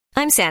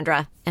I'm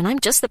Sandra, and I'm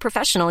just the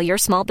professional your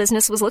small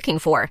business was looking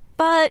for.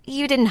 But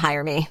you didn't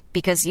hire me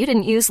because you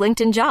didn't use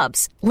LinkedIn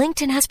Jobs.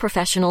 LinkedIn has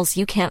professionals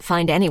you can't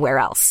find anywhere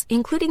else,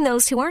 including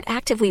those who aren't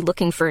actively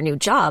looking for a new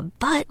job,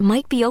 but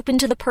might be open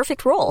to the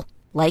perfect role,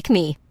 like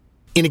me.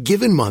 In a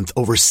given month,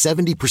 over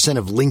 70%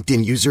 of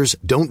LinkedIn users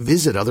don't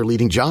visit other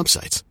leading job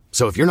sites.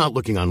 So if you're not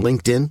looking on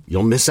LinkedIn,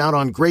 you'll miss out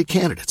on great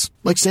candidates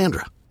like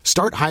Sandra.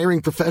 Start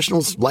hiring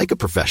professionals like a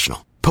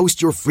professional.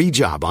 Post your free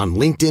job on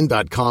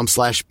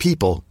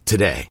linkedin.com/people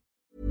today.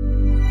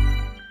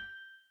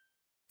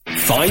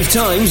 5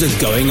 Times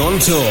are going on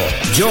tour.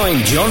 Join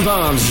John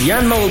Barnes,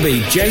 Jan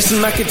Molby, Jason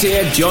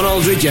McAteer, John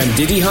Aldridge and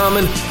Diddy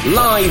Harmon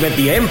live at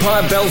the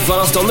Empire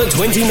Belfast on the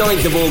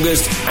 29th of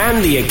August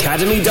and the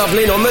Academy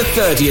Dublin on the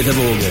 30th of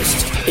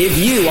August. If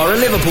you are a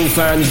Liverpool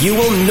fan, you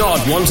will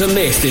not want to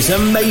miss this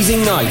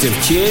amazing night of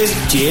cheers,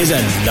 cheers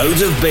and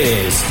loads of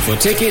beers. For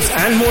tickets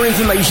and more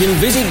information,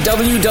 visit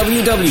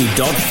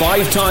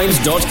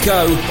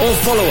www.5times.co or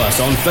follow us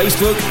on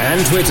Facebook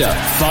and Twitter.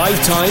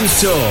 5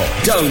 Times Tour.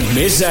 Don't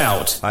miss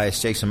out. Hi,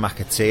 it's Jason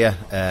McAteer.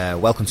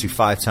 Welcome to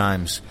 5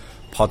 Times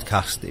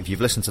podcast. If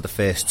you've listened to the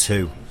first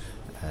two,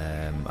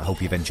 I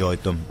hope you've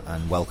enjoyed them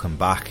and welcome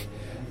back.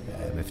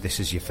 If this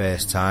is your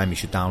first time, you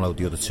should download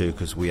the other two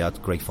because we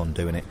had great fun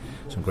doing it.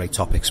 Some great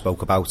topics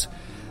spoke about.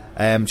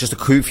 Just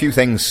a few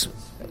things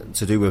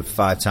to do with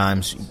 5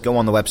 Times. Go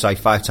on the website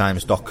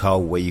 5times.co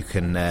where you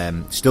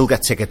can still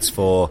get tickets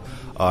for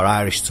our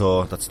Irish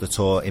tour. That's the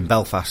tour in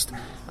Belfast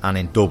and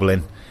in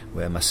Dublin,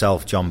 where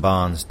myself, John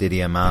Barnes,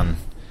 Didier Mann,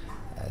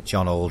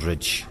 John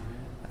Aldridge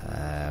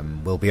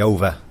will be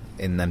over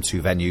in them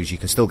two venues. You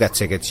can still get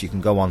tickets. You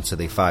can go on to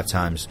the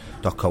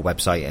 5times.co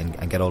website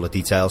and get all the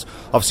details.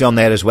 Obviously on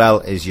there as well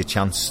is your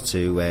chance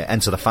to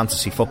enter the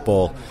fantasy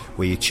football,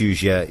 where you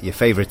choose your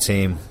favourite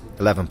team,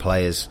 11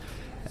 players.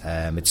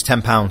 It's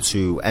 £10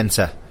 to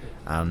enter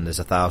and there's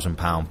a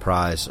 £1,000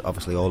 prize.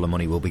 Obviously all the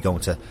money will be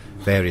going to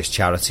various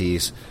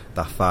charities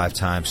that 5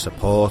 Times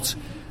support.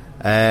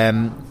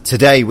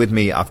 Today with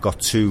me I've got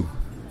two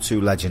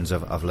legends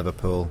of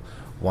Liverpool.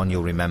 One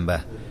you'll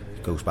remember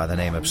goes by the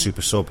name of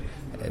Super Sub.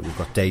 We've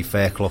got Dave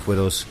Fairclough with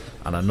us,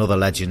 and another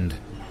legend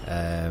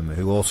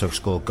who also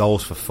scored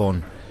goals for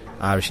fun,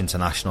 Irish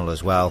international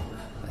as well.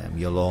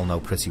 You'll all know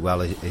pretty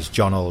well is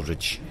John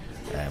Aldridge.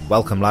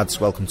 Welcome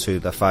lads, welcome to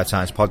the 5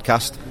 Times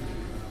podcast.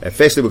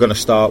 Firstly we're going to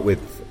start with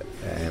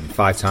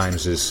 5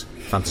 Times'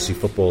 fantasy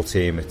football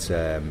team. It's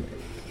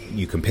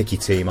you can pick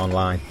your team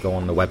online, go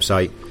on the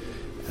website,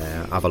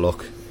 have a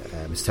look.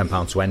 It's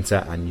 £10 to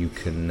enter, and you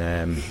can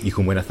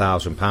win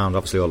 £1,000.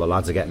 Obviously all the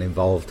lads are getting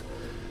involved.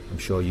 I'm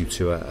sure you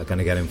two are going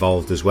to get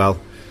involved as well.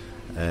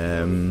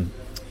 Do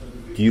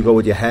you go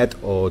with your head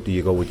or do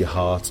you go with your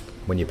heart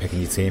when you're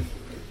picking your team?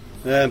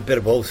 Bit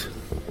of both.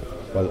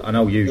 Well, I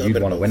know you'd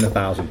want to win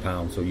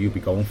 £1,000, so you'd be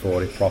going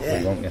for it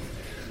properly, won't you?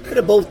 Bit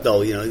of both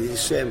though, you know, there's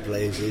certain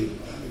players you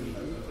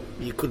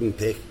couldn't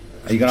pick.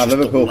 Are you going to have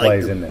Liverpool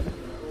players in there?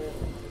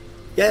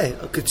 Yeah,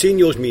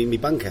 Coutinho's me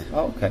banker.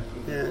 Oh, okay.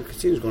 Yeah,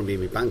 Coutinho's going to be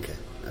my banker.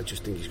 I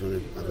just think he's going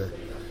to have a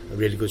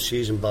really good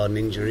season, bar an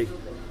injury.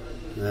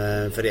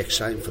 Very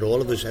exciting for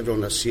all of us.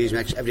 Everyone that sees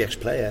him, every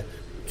ex-player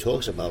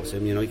talks about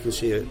him. You know, you can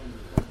see a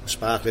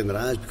sparkle in their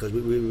eyes because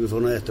we've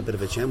unearthed a bit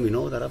of a gem. We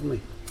know that, haven't we?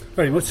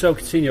 Very much so.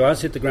 Coutinho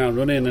has hit the ground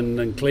running,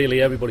 and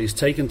clearly everybody's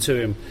taken to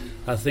him.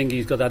 I think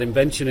he's got that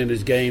invention in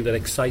his game that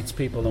excites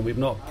people, and we've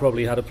not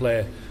probably had a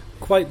player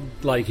quite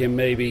like him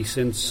maybe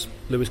since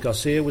Luis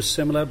Garcia was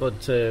similar,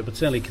 but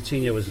certainly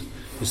Coutinho was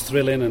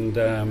thrilling, and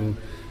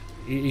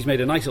he's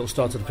made a nice little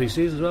start to the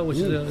pre-season as well, which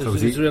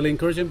is really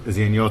encouraging. Is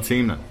he in your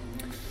team then?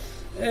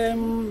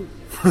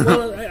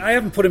 Well, I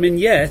haven't put him in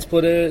yet,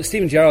 but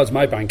Steven Gerrard's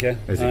my banker.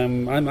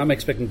 I'm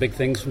expecting big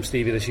things from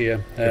Stevie this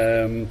year.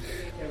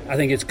 I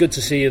think it's good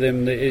to see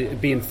them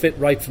being fit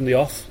right from the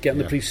off, getting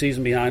the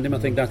pre-season behind him. I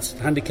think that's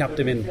handicapped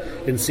him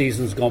in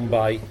seasons gone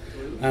by,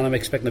 and I'm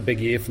expecting a big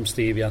year from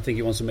Stevie. I think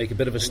he wants to make a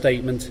bit of a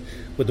statement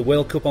with the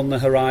World Cup on the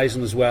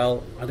horizon as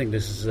well. I think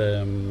this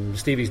is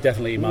Stevie's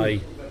definitely my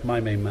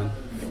main man.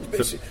 I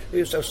was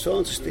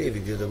talking to Stevie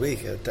the other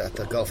week at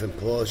the golf in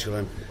Portugal,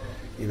 and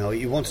you know,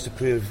 he wanted to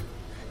prove.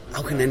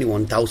 How can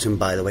anyone doubt him?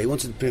 By the way, he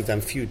wanted to prove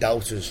them few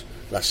doubters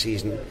last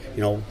season.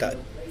 You know that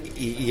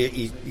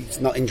he's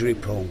not injury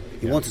prone.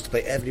 He wanted to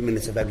play every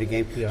minute of every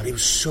game, and he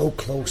was so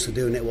close to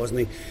doing it,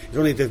 wasn't he? It was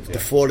only the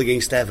 4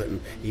 against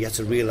Everton. He had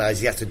to realise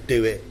he had to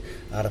do it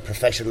out of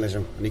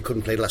professionalism, and he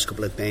couldn't play the last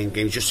couple of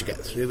games just to get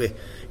through it.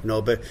 You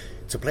know, but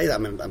to play that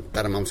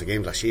amount of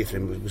games last year for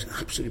him was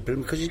absolutely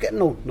brilliant because he's getting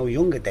no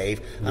younger, Dave,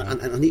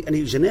 and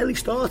he was an early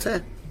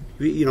starter.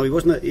 You know, he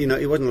wasn't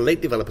a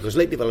late developer, because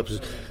late developers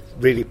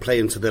really play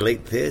into the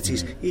late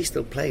 30s. He's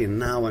still playing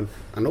now, and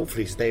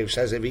hopefully, as Dave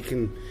says, if he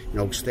can, you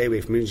know, stay away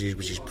from injuries,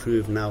 which is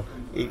proven now,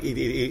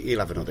 he'll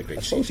have another great season.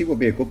 I suppose he would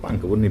be a good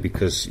banker, wouldn't he?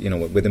 Because, you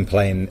know, with him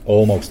playing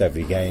almost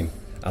every game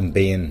and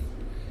being,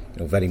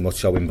 you know, very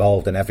much so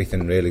involved in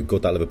everything really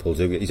good that Liverpool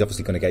do, he's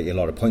obviously going to get you a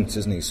lot of points,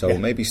 isn't he? So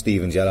maybe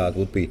Steven Gerrard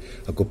would be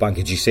a good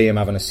banker. Do you see him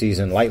having a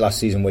season like last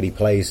season where he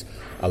plays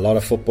a lot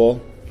of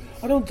football?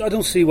 I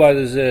don't see why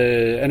there's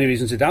any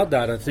reason to doubt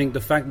that. I think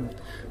the fact,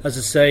 as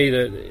I say,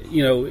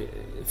 that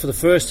for the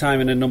first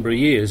time in a number of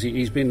years,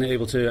 he's been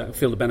able to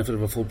feel the benefit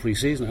of a full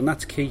pre-season, and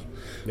that's key.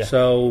 Yeah.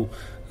 So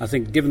I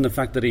think, given the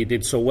fact that he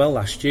did so well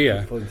last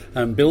year,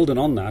 and building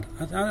on that,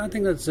 I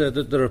think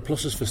that there are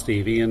pluses for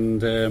Stevie,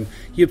 and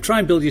you try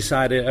and build your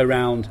side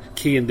around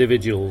key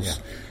individuals.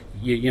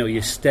 Yeah.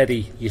 Your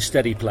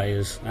steady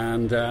players,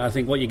 and I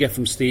think what you get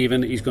from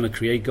Stephen, he's going to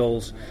create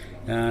goals.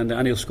 And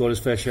he'll score his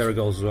fair share of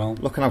goals as well.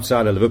 Looking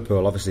outside of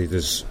Liverpool, obviously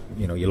there's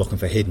you're looking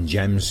for hidden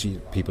gems,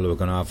 people who are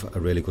going to have a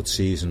really good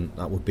season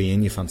that would be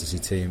in your fantasy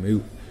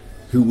team.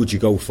 Who would you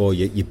go for?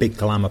 Your big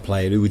glamour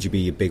player? Who would you be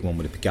your big one?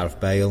 Would it be Gareth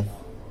Bale?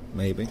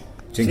 Maybe. Do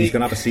you think he's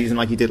going to have a season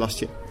like he did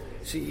last year?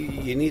 See,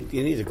 you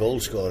need a goal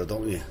scorer,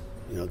 don't you?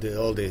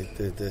 All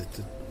the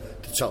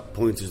top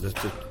pointers,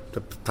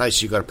 the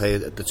price you got to pay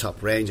at the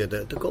top range are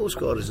the goal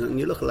scorers. And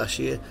you look at last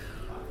year,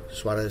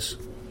 Suarez,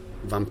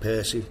 Van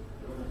Persie.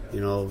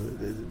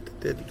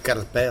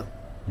 Gareth Bale.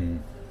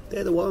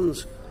 They're the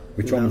ones.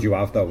 Which one would you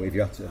have, though? If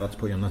you had to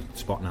put you on the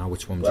spot now,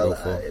 which one would you go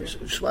for?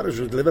 Suarez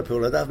with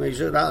Liverpool, I'd have me.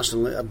 He's at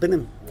Arsenal, I'd bin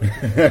him.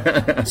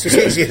 It's as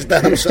easy as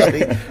that, I'm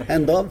sorry.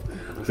 End on.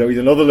 So he's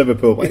another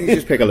Liverpool. Why don't you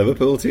just pick a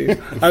Liverpool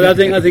team? I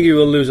think he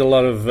will lose a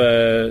lot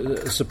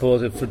of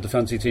support for the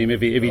fancy team if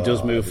he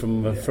does move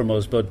from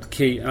us. But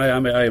key,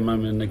 I'm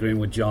in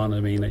agreement with John. I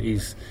mean, he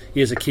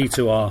is a key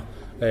to our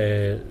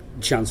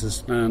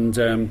chances, and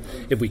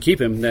if we keep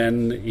him,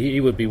 then he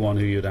would be one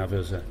who you'd have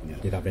as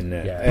you'd have in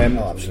there.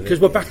 Yeah, because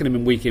we're backing him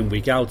in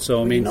week out.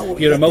 So I mean,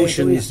 your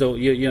emotions,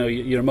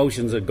 your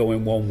emotions are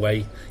going one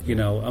way.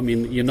 I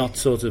mean, you're not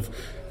sort of.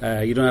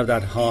 You don't have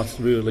that heart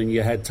rule in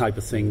your head type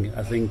of thing.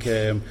 I think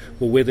we're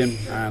with him,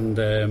 and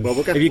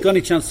if you've got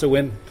any chance to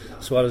win,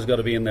 Suarez has got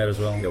to be in there as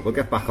well. Yeah, we'll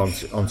get back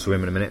onto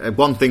him in a minute.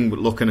 One thing,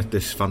 looking at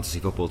this fantasy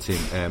football team,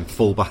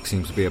 full-back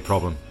seems to be a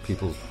problem.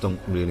 People don't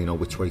really know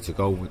which way to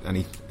go.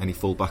 Any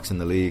full-backs in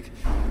the league?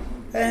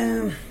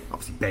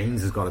 Obviously,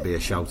 Baines has got to be a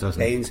shout,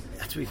 hasn't he? Baines,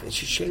 it's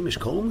Seamus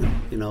Coleman.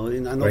 I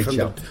know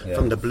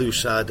from the blue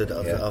side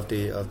of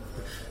the.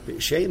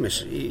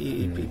 Seamus,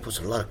 he puts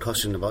a lot of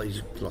cost in about.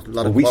 He's a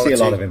lot of we quality.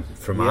 see a lot of him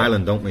from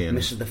Ireland, don't we? And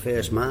this is the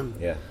first man.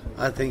 Yeah,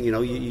 I think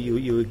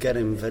you would get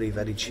him very,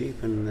 very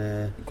cheap and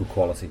good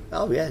quality.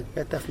 Oh yeah,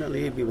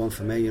 definitely he'd be one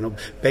for me.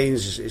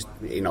 Baines is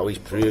he's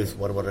proved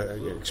what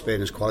an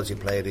experienced quality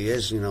player he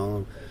is.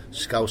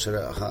 Scouts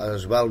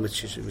as well,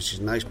 which is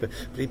nice. But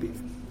he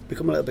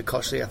become a little bit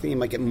costly. I think he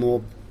might get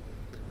more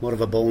of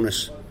a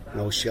bonus.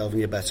 Shelving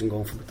your bets and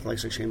going for the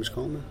likes like Seamus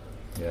Coleman.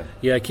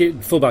 Yeah,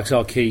 fullbacks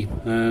are key,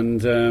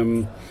 and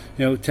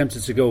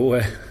tempted to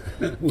go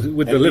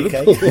with the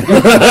Liverpool.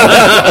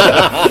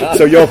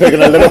 So you're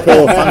picking a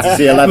Liverpool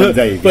fantasy 11,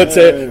 Dave? But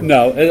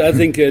no, I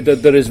think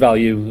that there is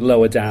value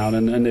lower down,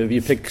 and if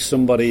you pick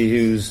somebody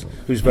who's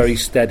very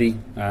steady,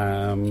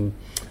 and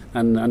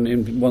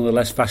in one of the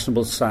less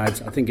fashionable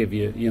sides, I think if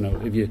you're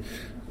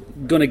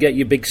going to get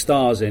your big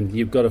stars in,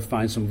 you've got to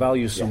find some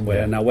value somewhere.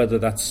 Yeah. Now, whether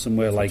that's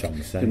somewhere like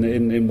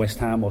in West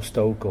Ham or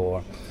Stoke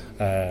or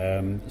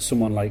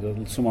someone like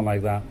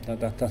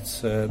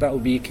that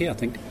would be a key, I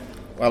think.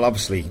 Well,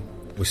 obviously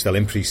we're still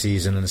in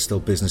pre-season and there's still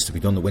business to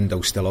be done. The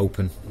window's still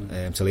open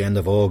till the end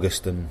of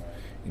August, and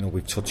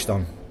we've touched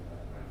on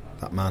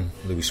that man,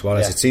 Luis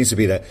Suarez. It seems to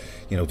be that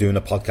doing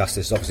a podcast,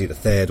 this is obviously the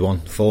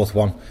fourth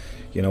one.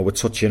 We're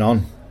touching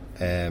on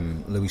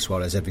Luis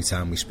Suarez every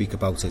time we speak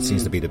about it. It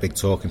seems to be the big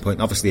talking point.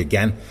 And obviously,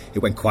 again, it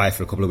went quiet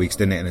for a couple of weeks,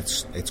 didn't it? And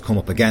it's come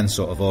up again,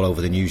 sort of all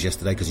over the news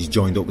yesterday, because he's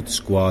joined up with the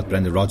squad.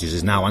 Brendan Rodgers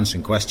is now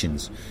answering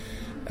questions.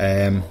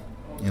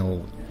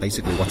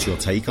 Basically, what's your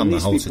take on the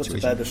whole situation?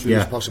 Put to bed as soon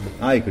as possible.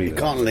 I agree. You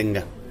can't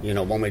linger,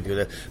 one way or the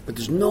other. But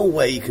there's no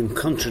way you can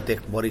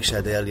contradict what he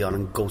said early on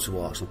and go to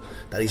Arsenal.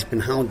 That he's been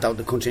hounded out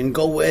the country and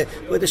go where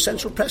the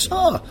central press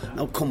are.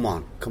 Now, come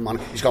on.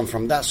 He's gone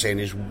from that saying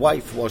his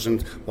wife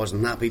wasn't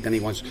happy. Then he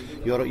wants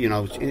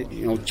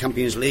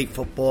Champions League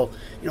football.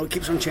 He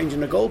keeps on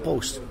changing the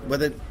goalposts.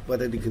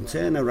 Whether he can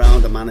turn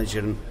around the manager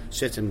and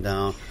sit him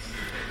down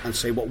and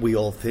say what we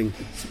all think,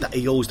 that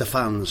he owes the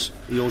fans,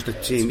 he owes the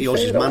team, he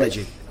owes his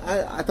manager.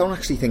 I don't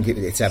actually think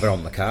it's ever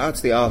on the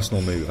cards, the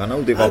Arsenal move. I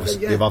know they've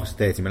obviously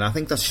 30 minutes. I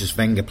think that's just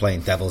Wenger playing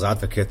devil's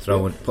advocate,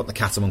 putting the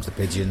cat amongst the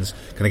pigeons.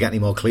 Can I get any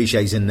more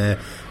cliches in there?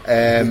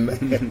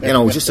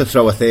 Just to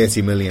throw a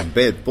 30 million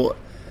bid. But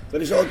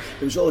it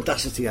was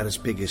audacity at its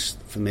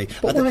biggest for me.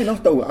 But why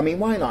not, though? I mean,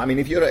 why not? I mean,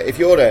 if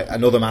you're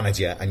another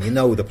manager and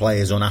the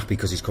player's unhappy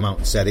because he's come out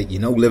and said it,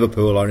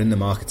 Liverpool are in the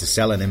market to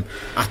selling him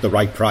at the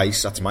right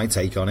price. That's my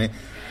take on it.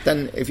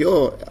 Then, if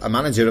you're a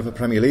manager of a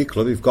Premier League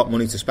club, you've got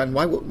money to spend.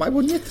 Why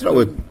wouldn't you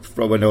throw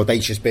an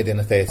audacious bid in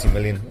a 30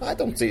 million? I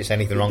don't see there's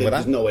anything wrong with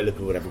that. There's no way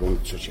Liverpool would ever go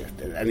into such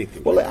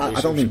anything. Well, I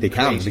don't think they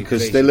can,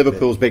 because they're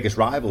Liverpool's biggest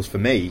rivals. For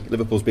me,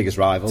 Liverpool's biggest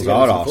rivals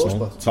are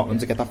Arsenal, Tottenham,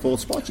 to get that fourth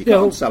spot. You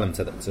can't sell them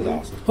to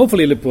Arsenal.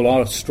 Hopefully, Liverpool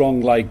are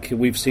strong, like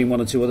we've seen one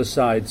or two other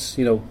sides.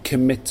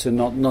 Commit to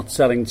not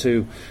selling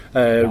to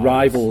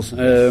rivals.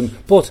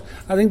 But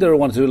I think there are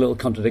one or two little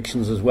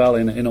contradictions as well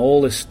in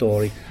all this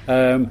story.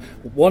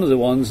 One of the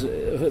ones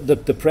fans,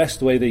 the press,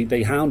 the way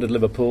they hounded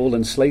Liverpool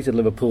and slated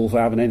Liverpool for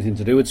having anything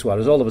to do with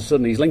Suarez, all of a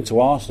sudden he's linked to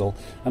Arsenal,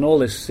 and all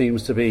this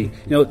seems to be,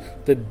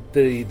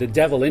 the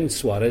devil in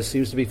Suarez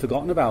seems to be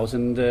forgotten about,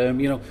 and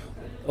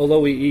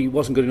although he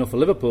wasn't good enough for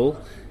Liverpool,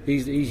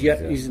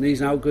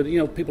 he's now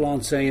good. People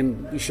aren't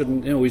saying he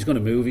shouldn't. He's going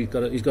to move. He's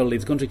got to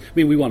leave the country. I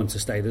mean, we want him to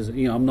stay.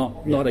 I'm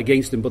not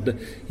against him, but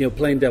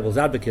playing devil's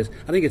advocate,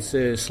 I think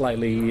it's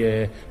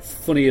slightly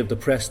funny of the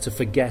press to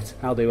forget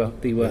how they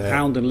were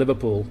hounding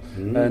Liverpool,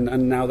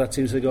 and now that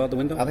seems to go out the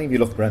window. I think if you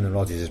look at Brendan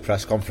Rodgers'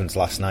 press conference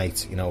last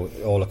night,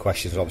 all the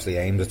questions were obviously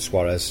aimed at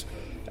Suarez.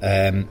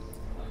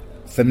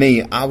 For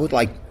me, I would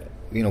like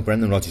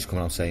Brendan Rodgers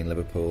coming out saying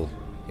Liverpool,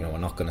 we're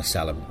not going to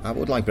sell him. I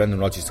would like Brendan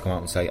Rodgers to come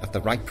out and say, at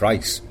the right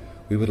price,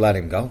 we would let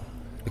him go.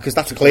 Because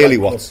that's clearly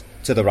what's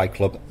to the right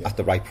club at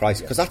the right price.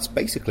 Because that's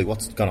basically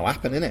what's going to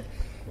happen, isn't it?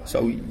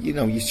 So,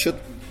 you should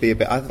be a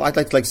bit... I'd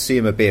like to see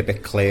him be a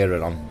bit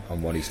clearer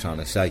on what he's trying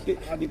to say.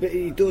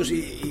 He does,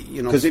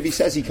 Because if he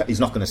says he's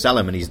not going to sell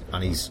him and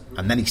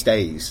then he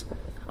stays,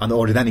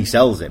 or then he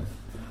sells him,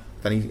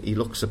 then he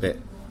looks a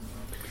bit...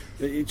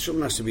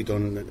 Something has to be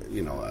done,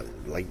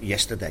 like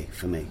yesterday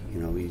for me.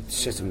 You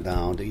sit him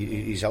down.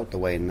 He's out the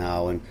way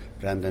now, and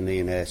Brendan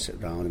and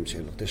sit down and say,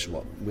 "Look, this is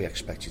what we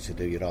expect you to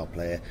do. You're our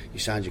player. You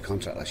signed your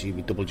contract last year.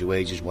 We doubled your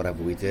wages,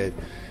 whatever we did.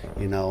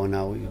 And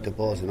now the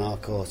ball's in our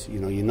court.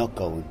 You're not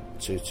going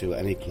to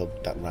any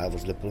club that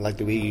rivals Liverpool like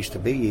the way it used to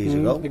be years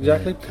ago.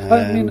 Exactly.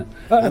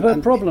 A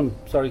problem.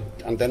 Sorry.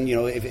 And then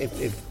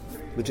if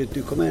we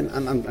do come in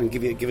and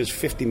give us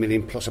 50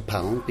 million plus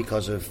 £1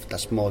 because of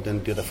that's more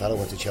than the other fellow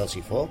went to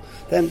Chelsea for,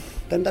 then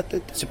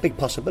that's a big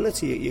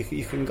possibility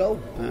you can go.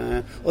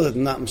 Other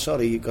than that, I'm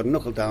sorry, you've got to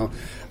knuckle down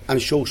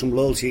and show some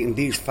loyalty in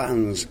these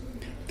fans,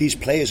 these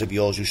players of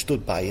yours who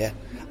stood by you,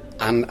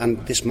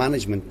 and this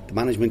management, the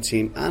management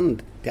team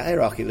and the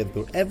hierarchy at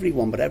Liverpool,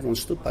 everyone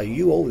stood by you.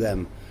 You owe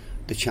them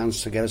the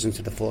chance to get us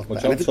into the fourth. Well,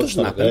 John touched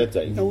on it there,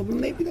 Dave.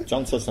 Maybe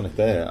John touched on it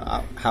there.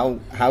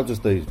 How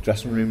does the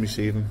dressing room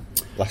receive him?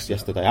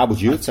 Yesterday, how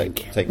would you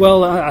take?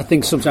 Well, I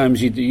think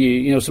sometimes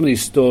you some of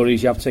these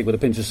stories you have to take with a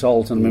pinch of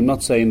salt, and I'm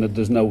not saying that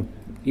there's no,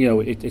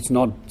 it's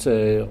not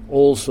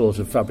all sorts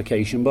of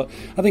fabrication, but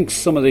I think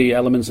some of the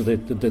elements of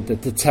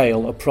the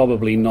tale are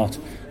probably not,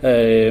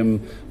 a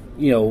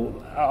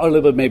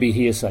little bit maybe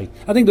hearsay.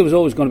 I think there was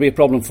always going to be a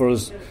problem for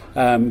us,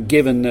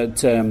 given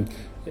that.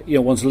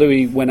 Once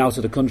Louis went out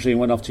of the country and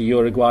went off to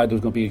Uruguay, there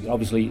was going to be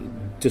obviously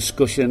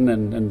discussion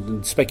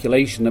and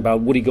speculation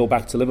about would he go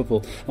back to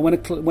Liverpool. And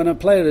when a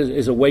player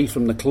is away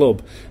from the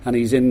club and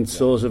he's in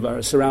sort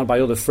of surrounded by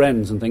other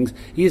friends and things,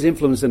 he is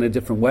influenced in a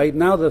different way.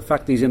 Now the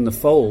fact he's in the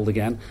fold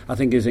again, I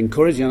think is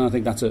encouraging, and I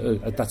think that's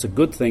a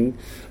good thing.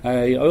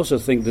 I also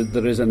think that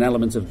there is an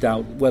element of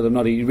doubt whether or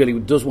not he really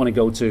does want to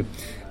go to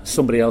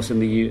somebody else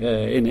in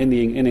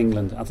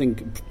England. I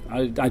think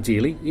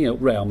ideally,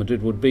 Real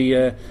Madrid would be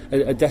a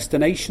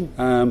destination.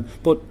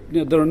 But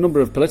there are a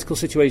number of political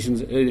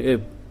situations,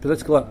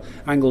 political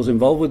angles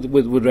involved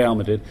with Real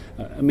Madrid.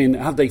 I mean,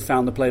 have they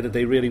found the player that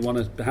they really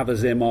want to have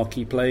as their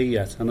marquee player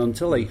yet? And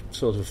until they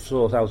sort of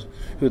sort out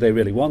who they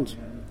really want,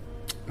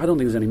 I don't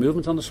think there's any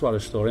movement on the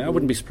Suarez story. I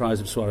wouldn't be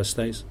surprised if Suarez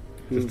stays.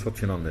 Just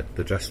touching on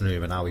the dressing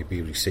room and how he'd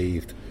be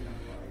received.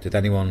 Did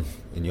anyone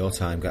in your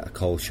time get a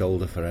cold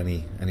shoulder for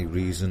any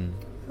reason?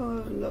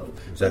 No.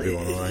 Was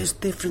everyone all right? It's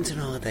different in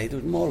our day. There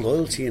was more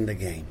loyalty in the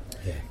game.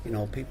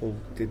 Yeah. People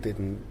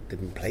didn't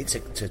play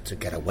to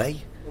get away.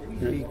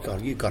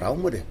 You got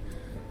on with it.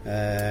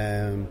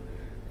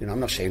 I'm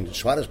not saying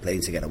Suarez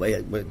playing to get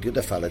away. The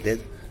other fella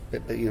did.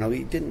 But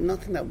he didn't.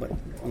 Nothing that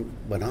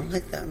went on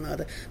like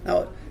that.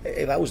 Now,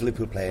 if I was a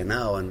Liverpool player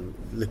now and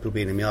Liverpool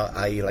being in me,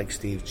 i.e. like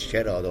Steve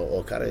Gerrard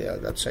or Gary,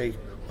 I'd say,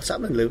 "What's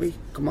happening, Louis?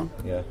 Come on,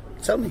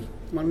 tell me.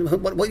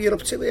 What you're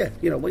up to here?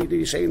 What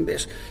you're saying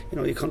this?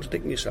 You're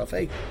contradicting yourself.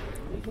 Hey,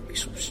 don't be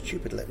so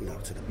stupid letting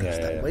out to the press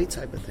that way,"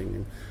 type of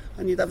thing.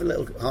 And you'd have a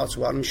little heart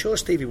to heart. I'm sure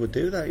Stevie would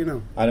do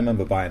that. I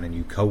remember buying a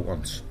new coat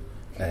once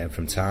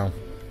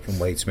from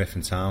Wade Smith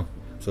in town.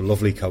 It's a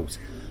lovely coat.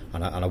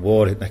 And I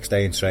wore it next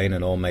day in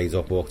training, all made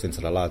up, walked into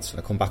the lads,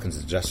 and I come back into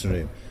the dressing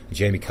room and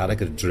Jamie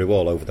Carragher drew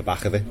all over the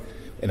back of it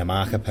in a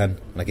marker pen,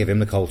 and I gave him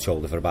the cold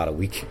shoulder for about a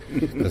week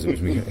because it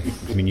was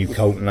my new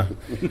coat and that.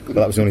 But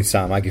that was the only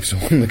time I give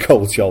someone the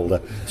cold shoulder.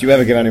 Do you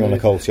ever give anyone the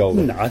cold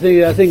shoulder? No, I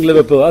think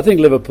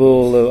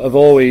Liverpool have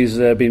always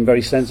been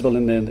very sensible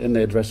in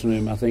their dressing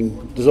room. I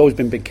think there's always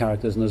been big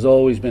characters, and there's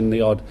always been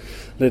the odd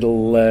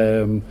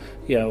little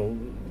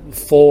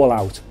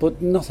fallout,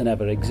 but nothing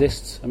ever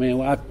exists. I mean,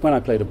 when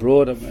I played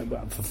abroad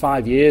for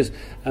 5 years,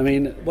 I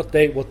mean, what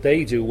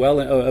they do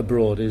well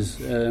abroad is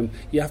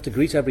you have to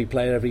greet every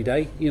player every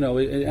day.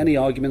 Any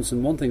arguments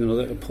and one thing or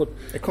another.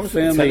 It comes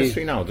from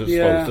chemistry now,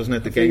 doesn't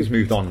it? The game's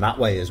moved on that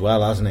way as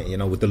well, hasn't it?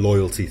 With the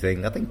loyalty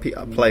thing. I think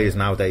players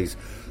nowadays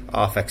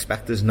half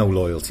expect there's no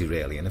loyalty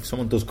really, and if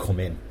someone does come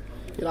in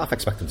You'd half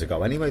expect them to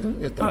go anyway, don't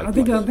you? I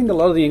think a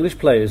lot of the English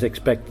players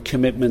expect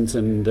commitment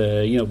and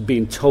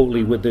being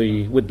totally with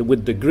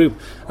the group.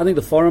 I think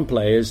the foreign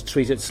players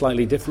treat it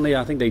slightly differently.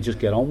 I think they just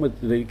get on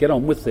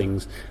with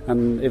things,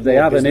 and if they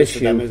have an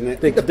issue,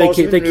 they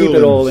keep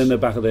it all in the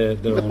back of their own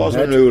head. The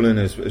Bosman ruling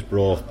has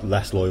brought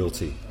less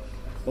loyalty.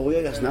 Oh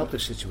yeah, that's helped the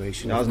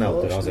situation. It hasn't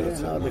helped it, has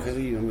it? Yeah, because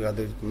we had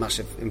a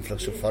massive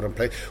influx of foreign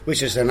players, which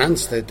has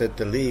enhanced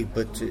the league,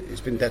 but it's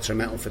been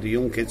detrimental for the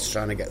young kids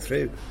trying to get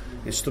through.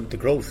 It's stopped the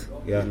growth.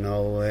 Yeah.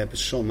 But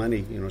so many,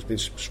 it's been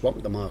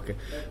swamped the market.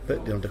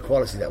 But the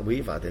quality that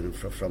we've had in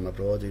from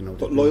abroad,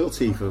 But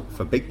loyalty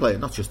for big players,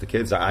 not just the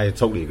kids. I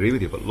totally agree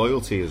with you, but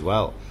loyalty as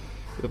well.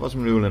 The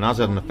Bosman ruling has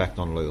had an effect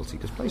on loyalty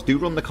because players do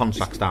run the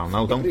contracts down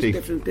now, don't they?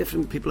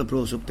 Different people are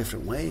brought up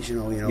different ways,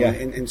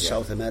 in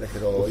South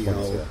America or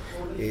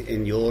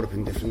in Europe,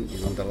 in different,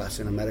 the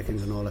Latin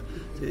Americans and all that.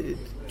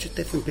 Just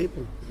different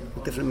people,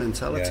 different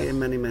mentality in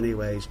many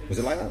ways. Was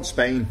it like that in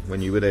Spain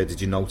when you were there? Did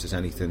you notice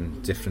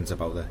anything different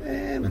about the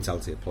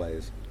mentality of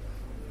players?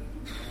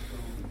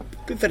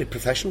 Been very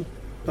professional.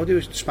 All they do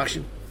is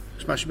smashing.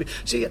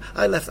 See,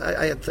 I left.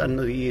 I had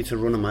another year to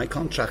run on my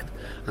contract,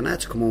 and I had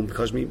to come home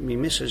because my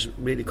missus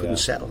really couldn't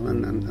settle,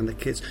 and the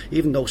kids.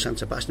 Even though San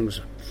Sebastian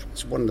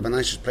it's one of the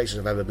nicest places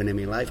I've ever been in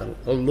my life,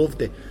 I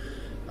loved it.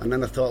 And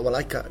then I thought,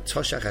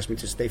 Toshak asked me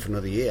to stay for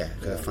another year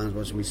because the fans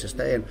wanted me to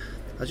stay, and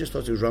I just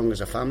thought it was wrong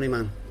as a family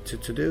man to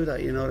do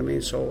that. You know what I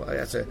mean? So I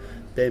had to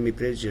burn my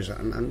bridges,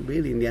 and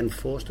really in the end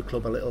forced the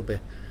club a little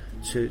bit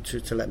to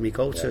let me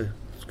go to.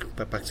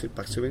 Back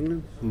to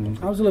England.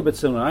 I was a little bit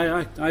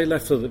similar. I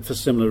left for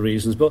similar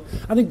reasons, but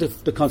I think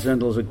the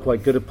Continentals are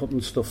quite good at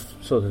putting stuff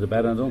sort of to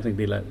bed. I don't think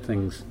they let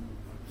things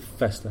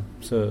fester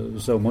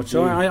so much.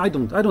 So I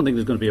don't think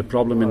there's going to be a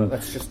problem with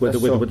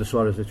the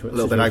Suarez situation. A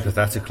little bit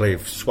hypothetically,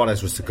 if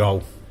Suarez was to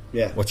go,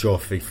 what's your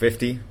fee?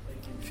 50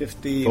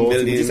 million.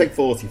 Would you take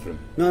 40 for him?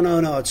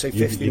 No, I'd say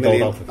 50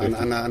 million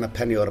and a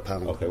penny or a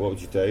pound. Okay, what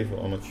would you, Dave?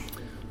 How much?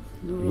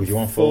 Would you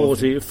want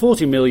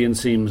 40 million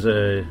seems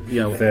a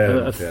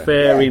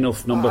fair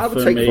enough number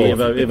for me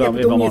if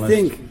I'm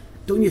honest.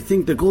 Don't you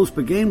think the goals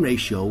per game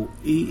ratio,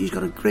 he's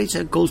got a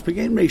greater goals per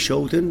game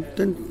ratio than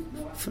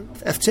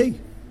FT?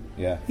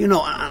 Yeah.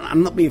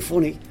 I'm not being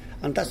funny.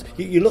 And that's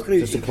you look at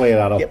just to clear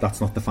that up.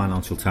 That's not the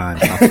Financial Times.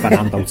 That's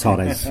Fernando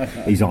Torres.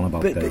 He's on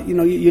about that.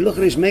 You look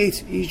at his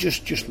mate. He's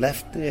just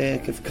left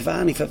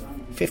Cavani for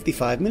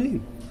 55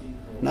 million.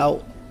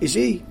 Now, is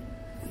he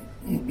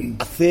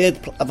a third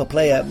of a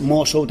player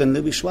more so than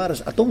Luis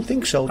Suarez? I don't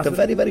think so. They're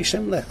very, very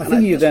similar. I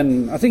think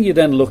you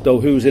then look though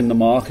who's in the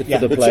market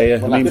for the player.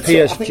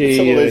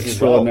 PSG are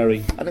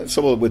extraordinary. I think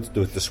trouble with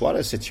the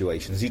Suarez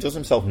situation is he does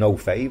himself no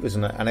favours,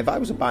 and if I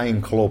was a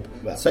buying club,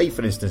 say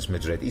for instance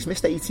Madrid, he's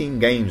missed 18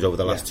 games over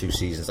the last 2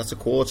 seasons. That's a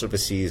quarter of a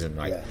season,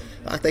 right?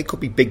 They could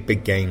be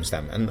big games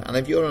then. And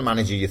if you're a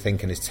manager, you're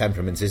thinking his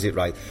temperament, is it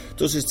right?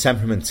 Does his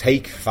temperament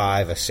take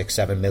 5 or 6,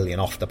 7 million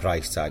off the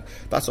price tag?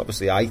 That's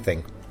obviously, I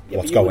think,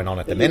 what's going on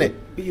at the minute.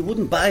 But you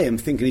wouldn't buy him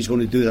thinking he's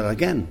going to do that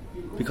again,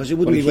 because he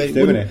wouldn't be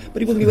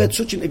worth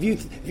such an. If you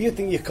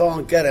think you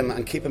can't get him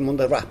and keep him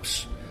under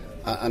wraps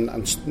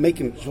and make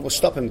him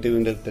stop him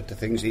doing the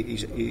things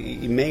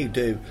he may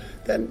do,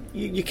 then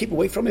you keep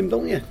away from him,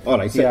 don't you? All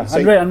right.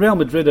 And Real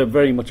Madrid are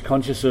very much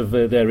conscious of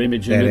their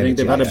image, and I think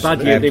they've had a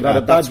bad year.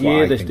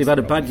 They've had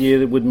a bad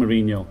year with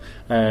Mourinho.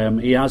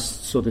 He has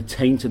sort of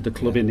tainted the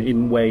club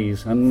in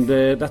ways, and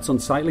that's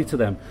unsightly to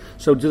them.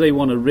 So, do they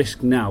want to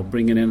risk now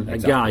bringing in a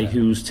guy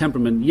whose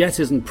temperament yet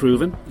isn't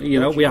proven?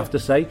 We have to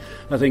say.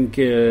 I think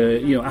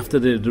after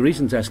the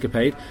recent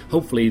escapade,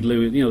 hopefully,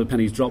 the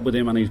pennies dropped with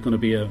him, and he's going to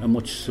be a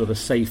much sort of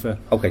safer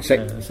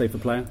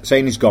player.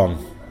 Saying he's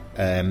gone.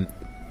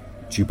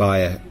 Do you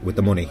buy it with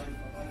the money?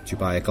 Do you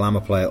buy a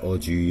glamour player, or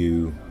do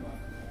you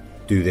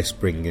do this,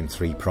 bring in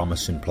 3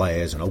 promising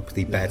players and hope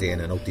they bed in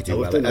and hope they do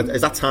well?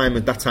 Is that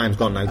time's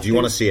gone now? Do you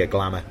want to see a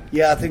glamour?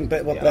 Yeah, I think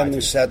what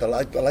Brendan said, I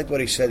like what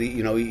he said.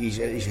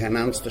 He's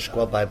enhanced the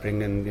squad by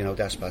bringing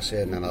Despas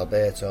in and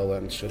Alberto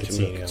and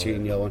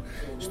Coutinho and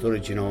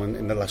Sturridge.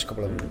 In the last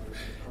couple of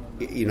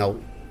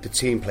the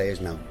team players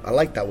now. I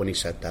like that when he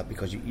said that,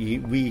 because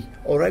we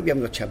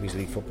haven't got Champions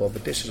League football,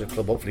 but this is a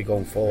club hopefully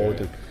going forward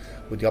and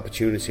with the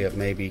opportunity of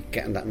maybe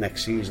getting that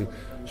next season.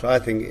 So I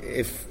think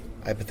if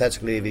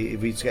hypothetically if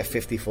we get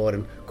 50 for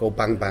him, go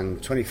bang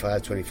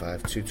 25,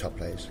 2 top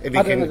players if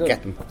we can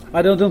get them.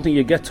 I don't think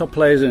you get top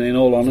players in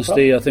all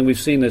honesty. I think we've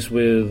seen this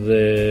with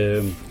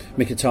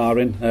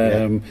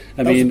Mkhitaryan.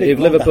 If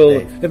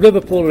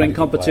Liverpool are in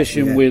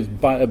competition with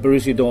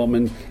Borussia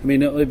Dortmund,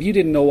 if you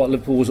didn't know what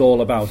Liverpool was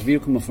all about, if you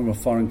come from a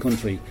foreign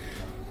country,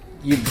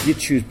 you'd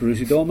choose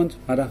Borussia Dortmund.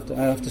 I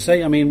have to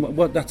say.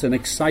 That's an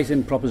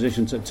exciting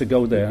proposition to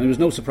go there, and it was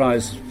no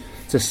surprise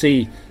to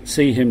see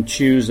him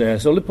choose there.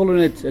 So Liverpool are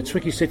in a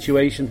tricky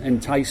situation,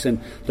 enticing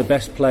the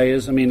best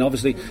players.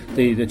 Obviously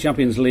the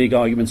Champions League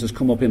arguments has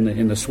come up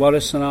in the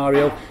Suarez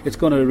scenario. It's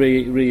going to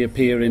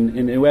reappear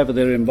in whoever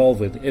they're involved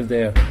with, if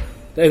they're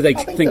They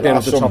think they're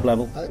at the top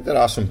level. I think there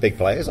are some big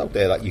players out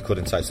there that you could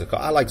entice to the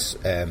I like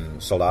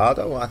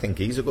Soldado. I think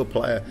he's a good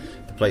player.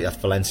 The player at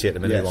Valencia at the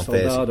minute.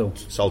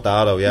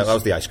 Soldado, yeah, that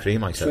was the ice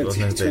cream I said,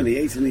 wasn't it? 28,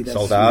 isn't he?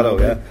 Soldado,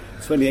 yeah.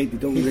 28, you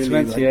don't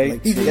really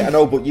 28. Yeah, I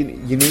know, but you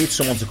need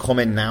someone to come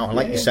in now. And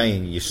like you're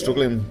saying, you're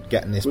struggling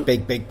getting this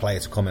big player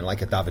to come in,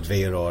 like a David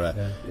Villa or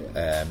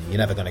you're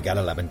never going to get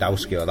a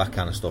Lewandowski or that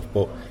kind of stuff.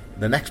 But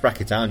the next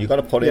bracket down, you've got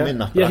to put him in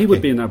that bracket. Yeah, he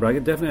would be in that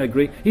bracket, definitely, I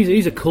agree.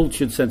 He's a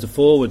cultured centre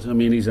forward. I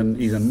mean, he's a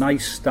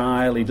nice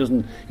style. He's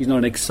not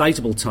an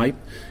excitable type.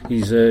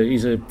 He's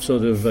a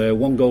sort of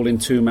one goal in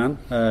two man.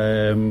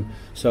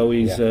 So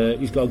he's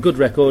got a good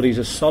record. He's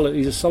a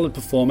solid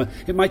performer.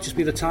 It might just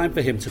be the time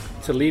for him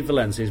to leave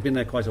Valencia. He's been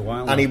there quite a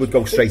while now. And he would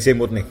go straight in,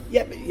 wouldn't he?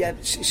 Yeah.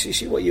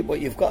 See what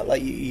you've got.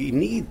 Like you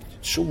need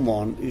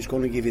someone who's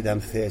going to give you them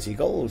 30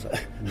 goals.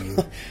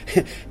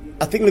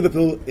 I think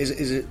Liverpool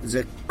is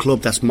a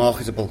club that's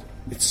marketable.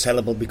 It's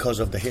sellable because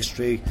of the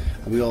history,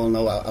 and we all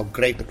know how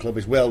great the club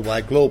is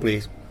worldwide,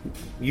 globally.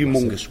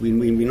 Humongous. We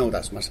know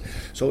that's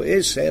massive. So it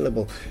is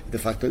saleable. The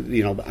fact that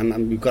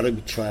and we've got to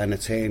try and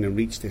attain and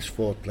reach this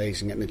fourth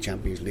place and get in the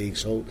Champions League.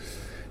 So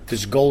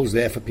there's goals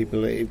there for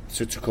people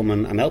to come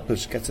and help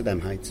us get to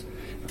them heights.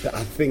 But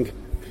I think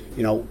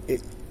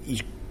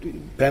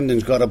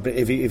Brendan's got to.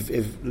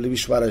 If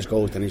Luis Suarez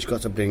goes, then he's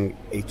got to bring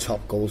a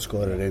top goal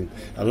scorer in,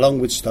 along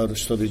with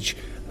Sturridge,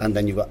 and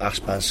then you've got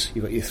Aspas,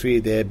 you've got your three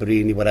there,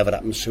 Barini, whatever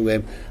happens to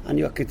him, and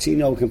you've got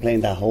Coutinho who can play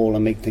in that hole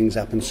and make things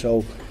happen.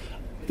 So.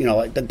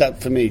 That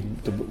for me,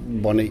 the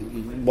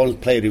one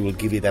player who will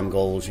give you them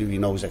goals, who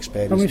knows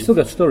experience. And we've still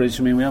got Sturridge.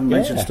 I mean, we haven't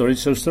mentioned Sturridge,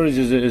 so Sturridge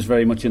is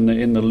very much in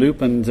the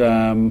loop. And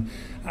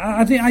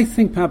I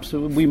think perhaps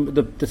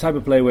the type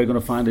of player we're going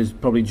to find is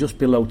probably just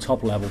below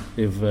top level.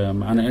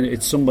 And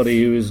it's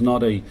somebody who is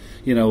not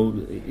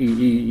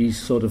he's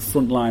sort of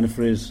frontliner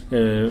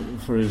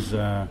for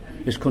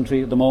his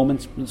country at the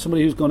moment.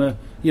 Somebody who's going to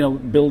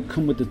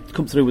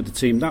come through with the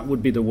team. That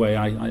would be the way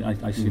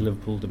I see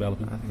Liverpool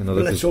developing.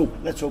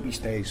 Let's hope he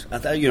stays.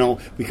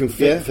 We can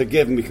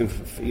forgive him. We can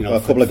a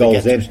couple of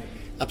goals in.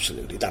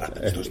 Absolutely, that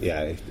happens, doesn't it?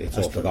 Yeah, it's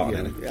all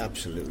forgotten, isn't it?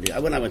 Absolutely.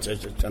 When I went to,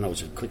 I know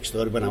it's a quick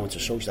story, when I went to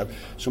Sociedad,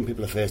 some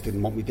people at first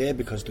didn't want me there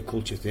because the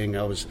culture thing,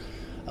 I was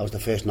the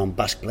first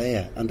non-Basque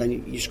player, and then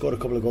you score a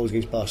couple of goals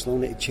against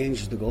Barcelona, it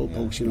changes the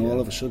goalposts, all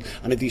of a sudden.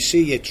 And if you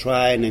see you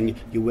trying and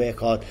you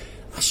work hard,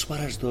 as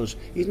Suarez does,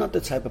 he's not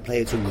the type of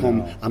player to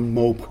come and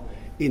mope.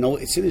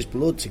 It's in his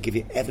blood to give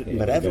you everything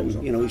but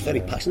everything. He's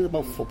very passionate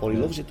about football. He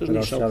loves it, doesn't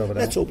he? So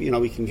let's hope,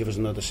 he can give us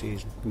another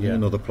season. Yeah.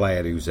 Another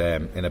player who's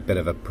in a bit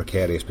of a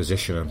precarious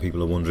position, and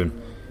people are wondering,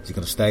 is he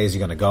going to stay? Is he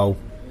going to go?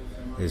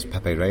 Is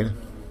Pepe Reina?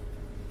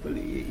 Well,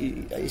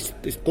 it's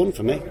done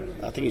for me.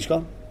 I think he's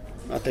gone.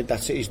 I think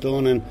that's it. He's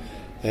done, and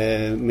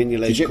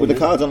Mignolet's with the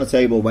cards on the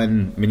table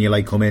when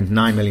Mignolet come in,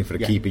 9 million for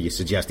the keeper. You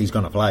suggest he's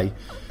going to play.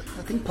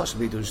 I think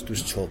possibly there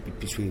was talk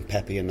between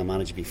Pepe and the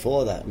manager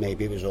before that.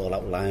 Maybe it was all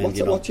outlined.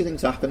 What do you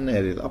think's happened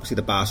there? Obviously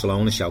the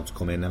Barcelona shouts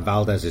come in, and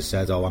Valdez has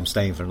said, I'm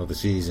staying for another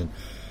season.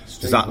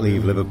 Does that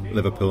leave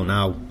Liverpool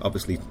now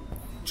obviously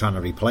trying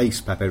to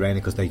replace Pepe Reina,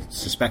 because they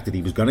suspected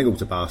he was going to go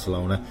to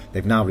Barcelona?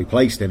 They've now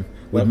replaced him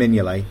with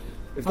Mignolet.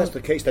 If that's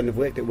the case, then they've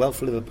worked it well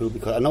for Liverpool,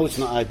 because I know it's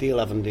not ideal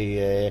having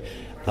the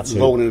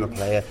loaning a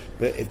player,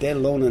 but if they're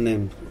loaning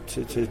him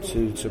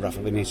to Rafa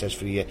Benitez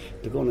for a year,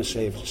 they're going to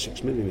save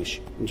 6 million-ish.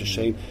 I'm just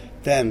saying.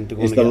 Then they're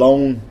going to get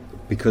loan,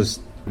 because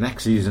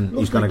next season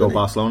he's going to go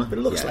Barcelona. But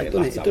it looks like,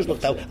 doesn't it? It does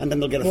look out, and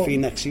then they'll get a fee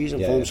next season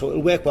for him, so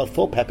it'll work well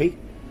for Pepe.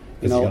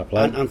 And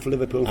for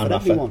Liverpool, and for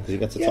everyone. Because he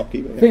gets the top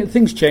keeper.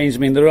 Things change. I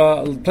mean, there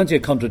are plenty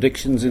of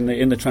contradictions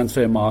in the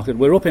transfer market.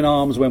 We're up in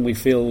arms when we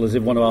feel as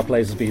if one of our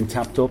players is being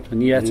tapped up,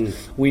 and yet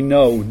we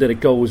know that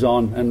it goes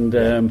on. And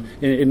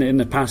in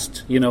the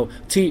past,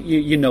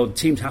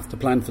 teams have to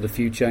plan for the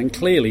future. And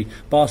clearly,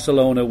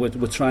 Barcelona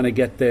were trying to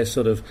get their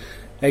sort of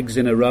eggs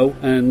in a row,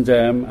 and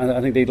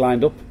I think they'd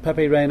lined up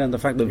Pepe Reina, and the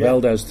fact that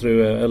Valdez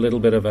threw a little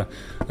bit of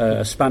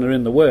a spanner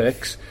in the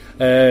works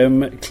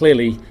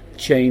clearly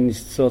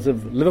changed sort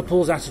of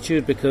Liverpool's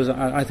attitude, because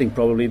I think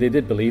probably they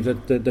did believe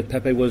that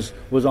Pepe was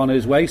on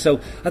his way. So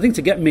I think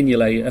to get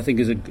Mignolet, I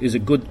think is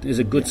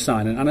a good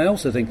sign, and I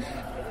also think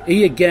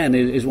he again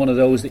is one of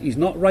those that he's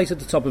not right at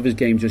the top of his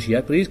game just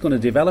yet, but he's going to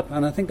develop,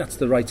 and I think that's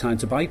the right time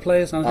to buy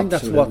players, and I think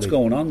that's what's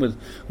going on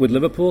with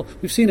Liverpool.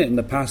 We've seen it in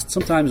the past.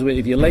 Sometimes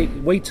if you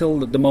wait till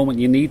the moment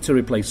you need to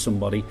replace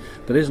somebody,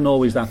 there isn't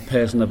always that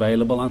person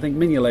available. I think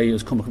Mignolet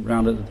has come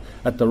around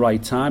at the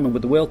right time, and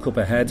with the World Cup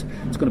ahead,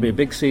 it's going to be a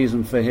big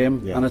season for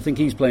him, and I think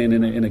he's playing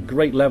in a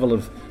great level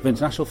of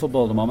international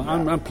football at the moment.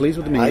 I'm pleased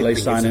with the Mignolet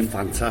signing. It's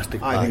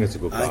fantastic. I think it's a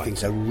good buy. I think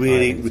it's a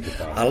really.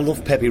 I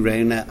love Pepe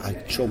Reina.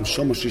 I show him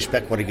so much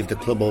respect what he gave the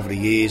club over the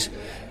years.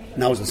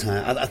 Now's the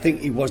time. I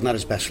think he wasn't at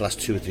his best the last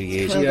 2 or 3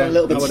 years. A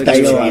little bit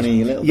stale,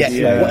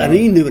 and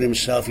he knew it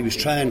himself. He was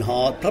trying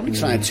hard, probably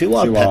trying too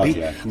hard,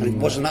 Pepe, and it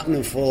wasn't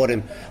happening for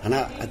him. And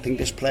I think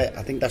this play,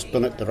 I think that's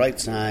done at the right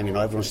time. You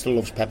know, everyone still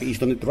loves Pepe. He's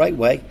done it the right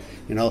way.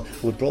 You know,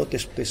 we brought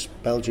this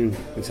Belgian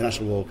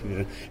international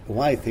goalkeeper.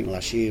 Why I think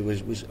last year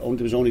was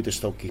only the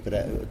Stoke keeper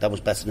that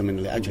was better than him in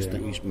the league. I just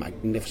think he's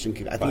magnificent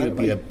keeper. I think he'd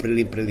be a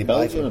brilliant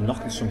Belgium are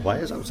knocking some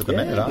players out at the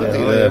minute, aren't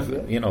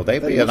they? You know, they'd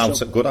be a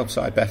good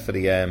outside bet for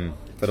the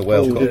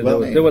World Cup.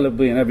 They will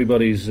be in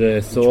everybody's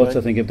thoughts.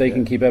 I think if they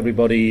can keep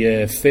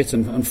everybody fit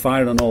and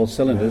firing on all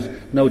cylinders,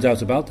 no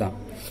doubt about that.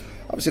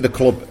 Obviously, the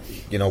club,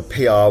 you know,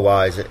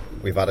 PR-wise,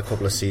 we've had a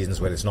couple of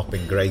seasons where it's not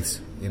been great.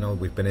 You know,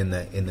 we've been in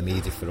the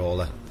media for all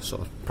the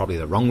sort of probably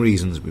the wrong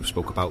reasons we've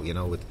spoke about. You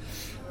know,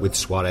 with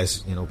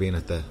Suarez, you know, being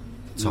at the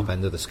top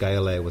end of the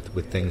scale there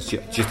with things. Do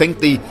you think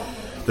the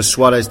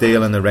Suarez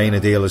deal and the Reina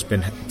deal has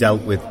been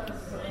dealt with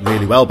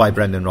really well by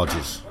Brendan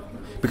Rodgers?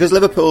 Because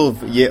Liverpool,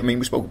 I mean,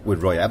 we spoke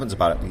with Roy Evans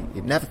about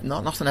it.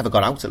 Nothing ever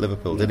got out at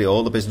Liverpool, did it?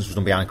 All the business was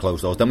done behind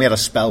closed doors. Then we had a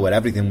spell where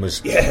everything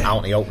was out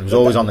in the open. It was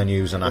always on the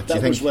news and that.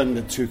 That was when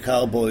the two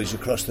cowboys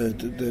across the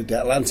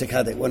Atlantic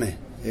had it, wasn't it?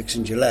 Hicks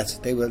and Gillette.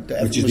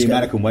 Which is the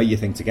American way, you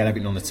think, to get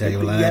everything on the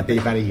table. Be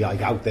very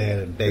out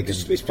there and big.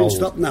 It's been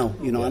stopped now,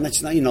 you know, and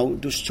it's not, you know,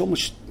 there's so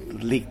much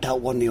leaked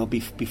out, wasn't there,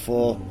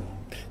 before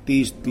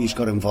these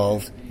got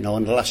involved, you know,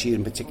 and the last year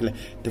in particular,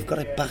 they've got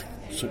it back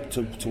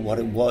to what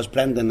it was.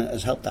 Brendan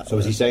has helped that. So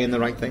is he saying the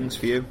right things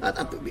for you?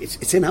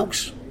 It's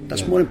in-house.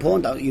 That's more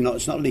important. You know,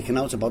 it's not leaking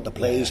out about the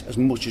players as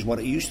much as what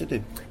it used to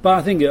do. But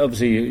I think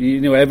obviously,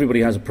 you know,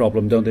 everybody has a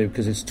problem, don't they?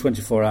 Because it's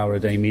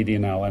 24-hour-a-day media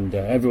now, and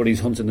everybody's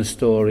hunting the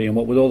story. And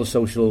what with all the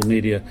social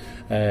media,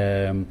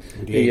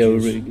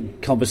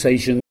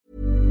 conversation.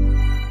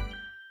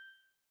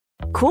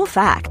 Cool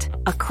fact: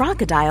 a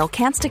crocodile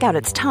can't stick out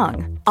its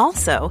tongue.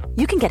 Also,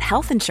 you can get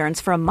health insurance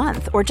for a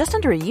month or just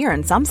under a year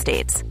in some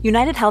states.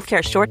 United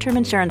Healthcare short-term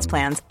insurance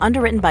plans,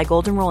 underwritten by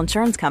Golden Rule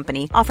Insurance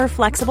Company, offer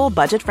flexible,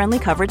 budget-friendly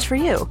coverage for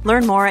you.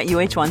 Learn more at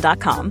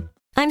uh1.com.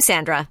 I'm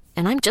Sandra,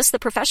 and I'm just the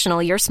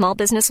professional your small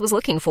business was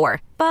looking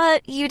for.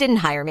 But you didn't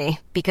hire me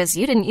because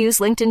you didn't use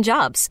LinkedIn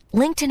Jobs.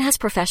 LinkedIn has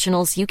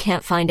professionals you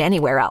can't find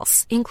anywhere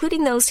else,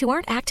 including those who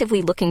aren't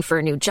actively looking for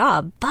a new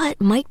job, but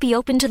might be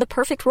open to the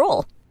perfect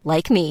role,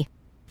 like me.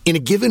 In a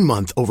given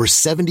month, over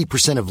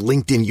 70% of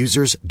LinkedIn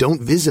users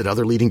don't visit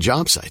other leading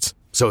job sites.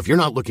 So if you're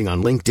not looking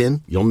on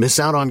LinkedIn, you'll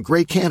miss out on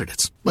great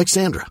candidates like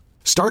Sandra.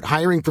 Start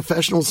hiring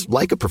professionals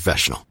like a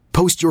professional.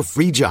 Post your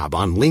free job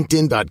on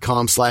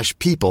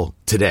linkedin.com/people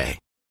today.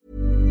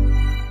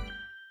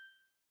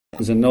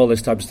 And all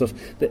this type of stuff.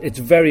 It's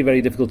very,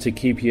 very difficult to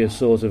keep your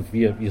sort of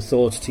your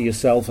thoughts to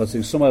yourself. I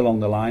think somewhere along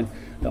the line,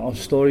 our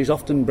stories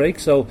often break.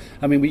 So,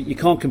 I mean, you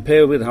can't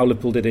compare with how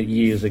Liverpool did it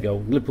years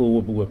ago.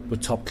 Liverpool were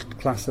top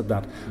class at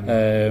that.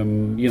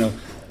 You know,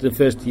 the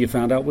first you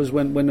found out was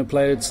when the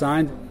player had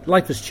signed.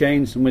 Life has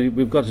changed, and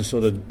we've got to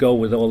sort of go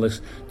with all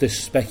this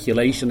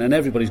speculation. And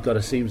everybody's got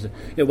to seem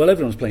to, well,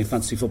 everyone's playing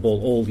fantasy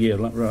football all year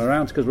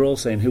around because we're all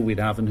saying who we'd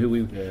have and who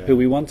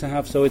we want to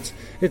have. So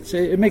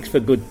it makes for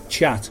good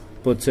chat.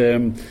 But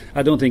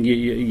I don't think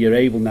you're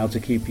able now to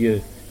keep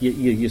your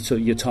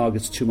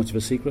targets too much of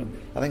a secret.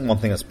 I think one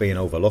thing that's being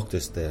overlooked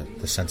is the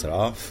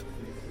centre-half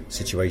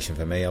situation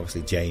for me.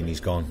 Obviously, Jamie's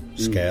gone.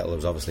 Skrtel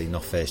was obviously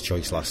not first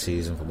choice last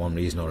season for one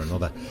reason or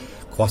another.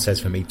 Quates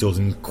for me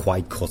doesn't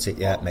quite cut it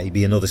yet.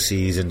 Maybe another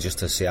season just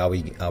to see how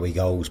he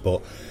goes.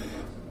 But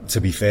to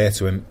be fair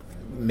to him,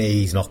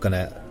 he's not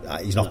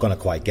gonna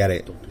quite get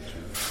it.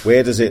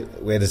 Where does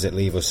it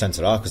leave us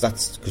centre half?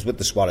 Because with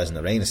the Suarez and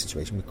the Reina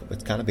situation,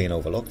 it's kind of being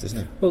overlooked,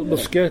 isn't it? Well,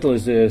 Skrtel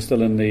is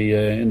still in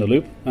the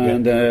loop,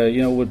 and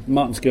you know, with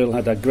Martin Skrtel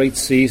had that great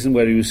season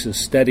where he was as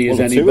steady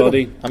as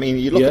anybody. I mean,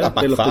 you look at that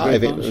back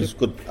five; it was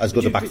as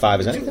good a back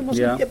five as anything,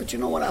 wasn't it? Yeah, but you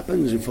know what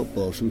happens in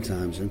football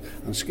sometimes, and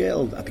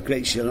Skrtel had a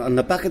great season. On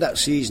the back of that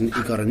season,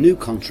 he got a new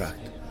contract.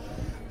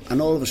 And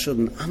all of a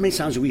sudden, how many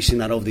times have we seen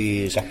that over the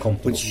years?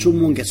 When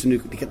someone gets they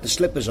get the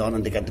slippers on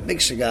and they get the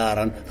big cigar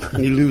on,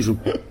 and you lose them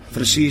for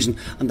the season.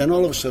 And then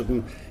all of a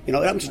sudden, you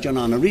know, it happened to John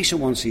Arne Rees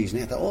one season.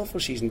 He had that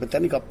awful season, but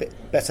then he got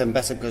better and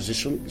better because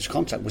his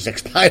contract was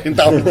expiring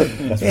down.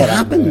 It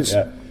happens.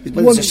 Yeah.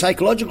 But it's a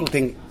psychological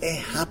thing. It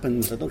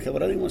happens. I don't care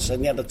what anyone said.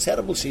 And he had a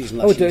terrible season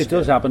last year. It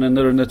does happen, and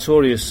there are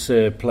notorious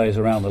players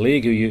around the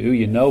league who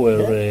you know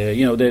are,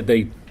 you know,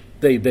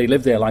 they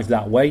live their life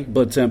that way.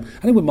 But I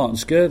think with Martin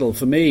Skrtel,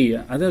 for me,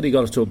 I thought he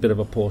got off to a bit of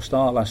a poor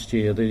start last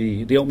year.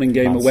 The opening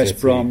game at West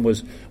Brom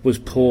was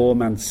poor.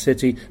 Man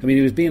City. I mean,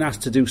 he was being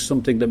asked to do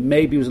something that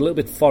maybe was a little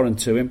bit foreign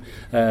to him.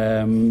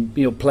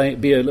 You know,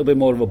 be a little bit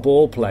more of a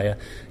ball player.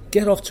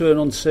 Get off to an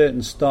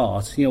uncertain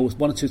start. You know, with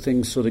one or two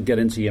things sort of get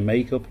into your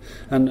makeup.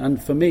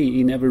 And for me,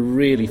 he never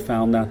really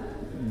found that.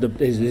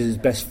 His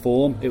best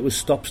form. It was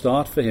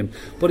stop-start for him,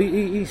 but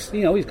he's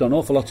got an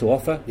awful lot to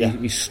offer. Yeah.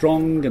 He's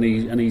strong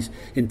and he's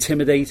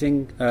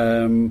intimidating.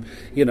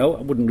 You know,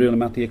 I wouldn't rule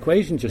him out the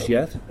equation just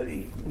yet.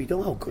 We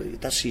don't know how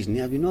good that season.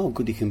 Yeah, we know how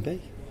good he can be.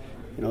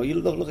 You know, you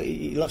look.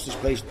 He lost his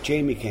place.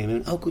 Jamie came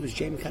in. How good was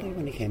Jamie Carragher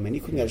when he came in?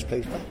 He couldn't get his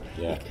place back.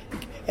 Yeah.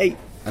 hey,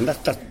 and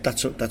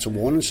that's a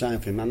warning sign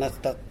for him, and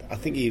that I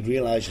think he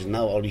realises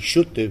now, or he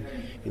should do.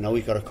 You know,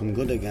 he's got to come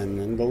good again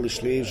and roll his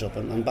sleeves up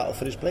and battle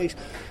for his place.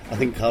 I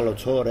think Carlo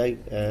Torre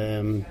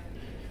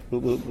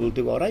will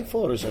do all right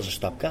for us as a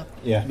stopgap.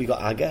 Yeah. We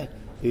got Agger,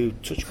 who,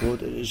 touch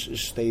wood, is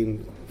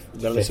staying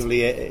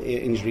relatively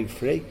injury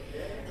free,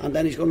 and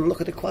then he's going to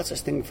look at the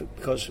Quartas thing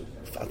because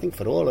I think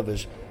for all of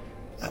us,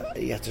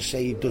 you have to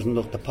say he doesn't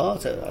look the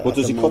part. But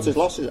does he cut his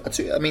losses?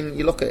 I mean,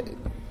 you look at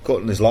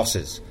cutting his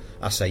losses.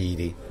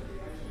 Assaidi,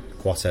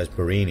 Quartas,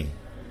 Barini.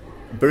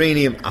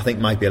 Barini, I think,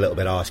 might be a little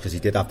bit harsh because he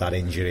did have that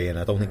injury, and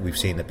I don't think we've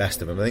seen the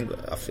best of him. I think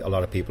a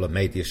lot of people have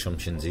made the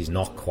assumptions he's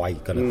not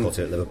quite going to cut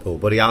it at Liverpool,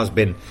 but he has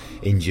been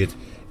injured.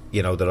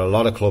 You know, there are a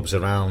lot of clubs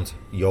around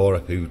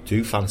Europe who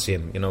do fancy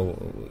him. You know,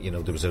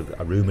 there was a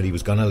rumour he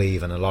was going to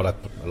leave, and a lot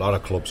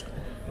of clubs,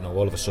 you know,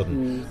 all of a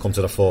sudden come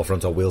to the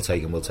forefront. Or we'll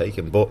take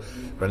him. But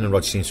Brendan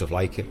Rodgers seems to have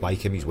like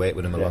him. He's worked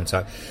with him a long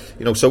time.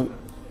 You know, so.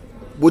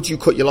 Would you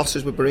cut your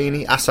losses with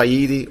Barini,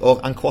 Assaidi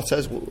and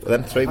Quartas?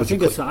 Them three? I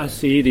think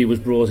Assaidi was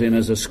brought in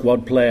as a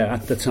squad player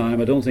at the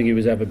time. I don't think he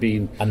was ever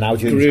being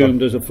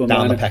groomed as a front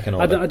down line. the pecking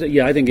order.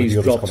 I think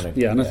he's dropped.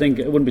 Yeah, and I think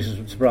I wouldn't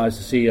be surprised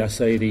to see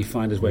Assaidi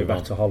find his way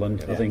back to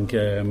Holland. Yeah. I think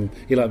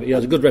he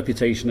has a good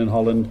reputation in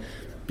Holland.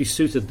 Be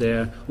suited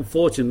there.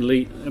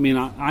 Unfortunately, I mean,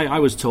 I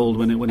was told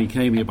when he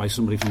came here by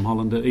somebody from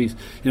Holland that he's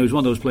one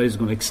of those players who's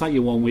going to excite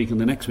you one week and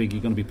the next week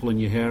you're going to be pulling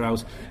your hair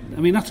out. I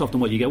mean, that's often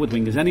what you get with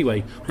wingers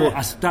anyway. But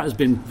that has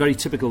been very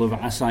typical of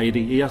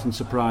Assaidi. He hasn't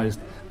surprised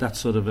that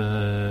sort of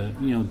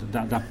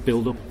that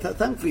build up.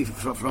 Thankfully,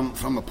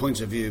 from a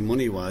point of view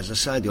money wise,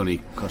 Assaidi only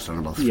cost around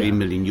about €3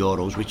 million,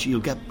 which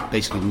you'll get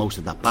basically most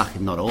of that back,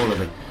 if not all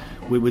of it.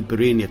 With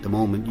Barini at the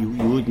moment, you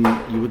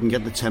wouldn't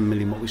get the 10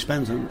 million what we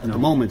spent at the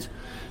moment.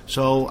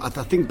 So I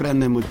think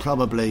Brendan would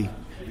probably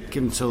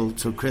give him till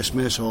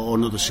Christmas or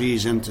another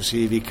season to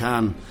see if he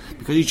can,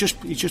 because he's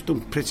just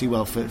done pretty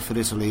well for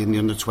Italy in the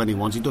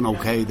under-21s. He's done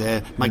okay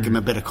there. Might give him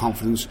a bit of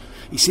confidence.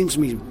 He seems to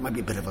me might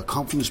be a bit of a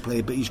confidence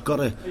player, but he's got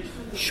to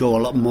show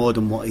a lot more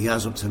than what he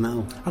has up to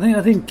now.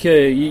 I think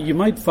you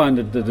might find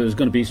that there's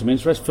going to be some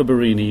interest for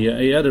Barini.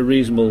 He had a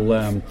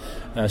reasonable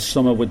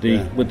summer with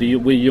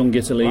young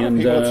Italy, and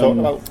people are talking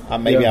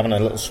about maybe having a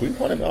little sweep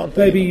on him, aren't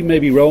they?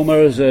 Maybe Roma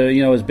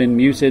has been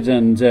muted,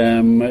 and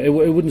it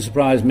wouldn't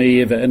surprise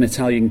me if an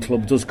Italian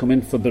club does come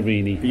in for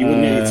Barini. But you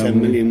wouldn't need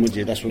 10 million, would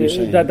you? That's what I'm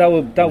saying. That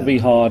would be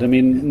hard. I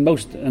mean,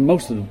 most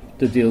of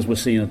the deals we're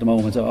seeing at the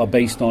moment are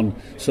based on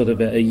sort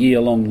of a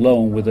year-long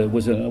loan with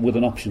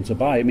an option to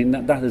buy. I mean,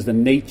 that is the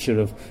nature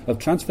of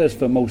transfers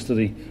for most of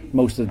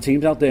the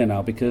teams out there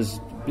now, because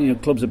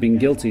clubs have been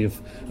guilty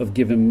of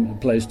giving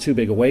players too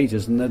big a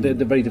wages, and they're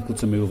very difficult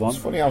to move on. It's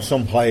funny how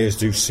some players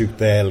do suit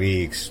their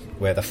leagues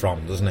where they're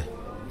from, doesn't it?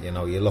 You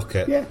know, you look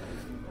at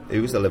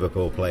who was the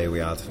Liverpool player we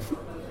had,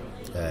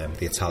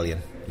 the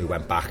Italian who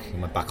went back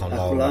on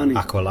loan,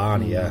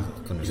 Aquilani. Yeah,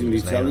 couldn't remember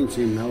his name.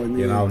 Team now, isn't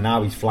he?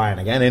 Now he's flying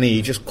again, and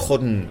he just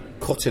couldn't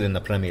cut it in the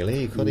Premier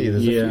League, could he?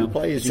 There's a few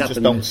players who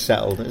just don't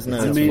settle, isn't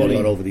it? It's a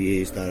lot over the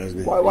years, that,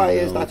 isn't it? Why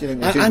is that? Do you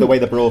think it's just the way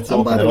they're brought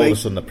up, and all of a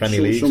sudden the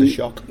Premier League's a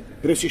shock?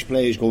 British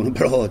players going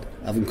abroad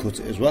haven't cut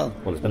it as well.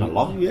 Well, there's been a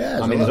lot.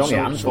 Yeah, I mean, there's only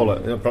a handful.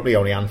 Probably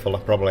only a handful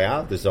that probably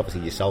have. There's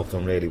obviously yourself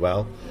done really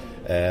well.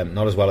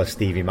 Not as well as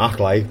Stevie Mac,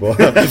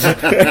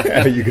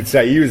 but you could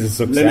say he was a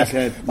success.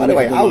 By the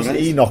way, how's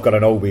he not got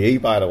an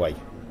OBE, by the way?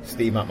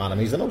 Steve McManaman,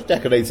 he's the most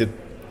decorated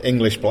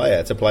English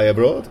player to play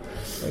abroad.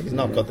 He's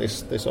not got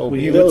this OBE.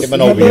 You would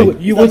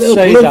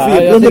say that.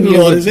 I think you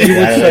would say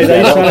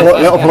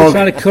that.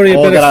 Trying to curry a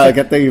bit of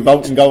get the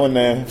voting going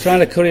there.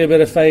 Trying to curry a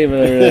bit of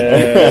favour,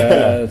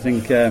 I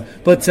think.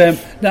 But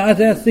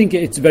I think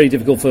it's very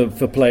difficult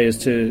for players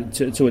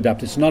to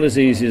adapt. It's not as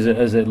easy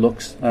as it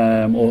looks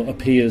or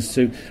appears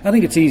to. I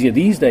think it's easier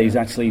these days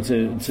actually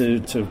to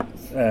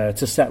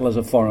settle as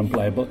a foreign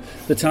player. But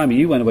the time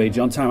you went away,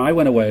 John, time I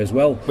went away as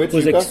well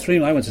was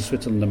extreme. I went to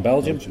Switzerland and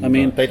Belgium. I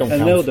mean, they don't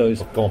count. Know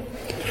those. Go on.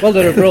 Well,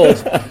 they're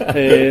abroad.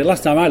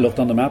 Last time I looked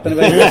on the map,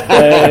 anyway.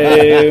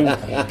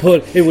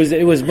 But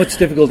it was much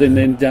difficult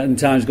in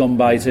times gone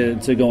by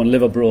to go and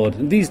live abroad.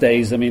 And these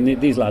days, I mean,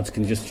 these lads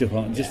can just jump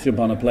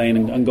on a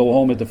plane and go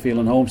home if they're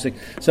feeling homesick.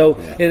 So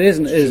it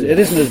isn't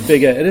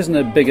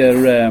a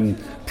bigger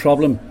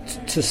problem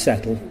to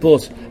settle.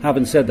 But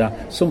having said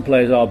that, some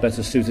players are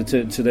better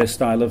suited to their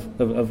style of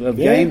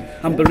game.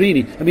 And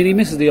Barini, I mean, he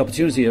misses the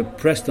opportunity at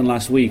Preston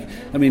last week.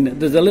 I mean,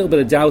 there's a little bit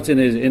of doubt in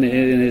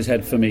his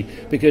head for me,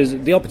 because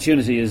the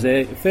opportunity is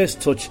there, first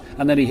touch,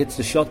 and then he hits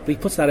the shot, but he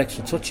puts that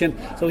extra touch in,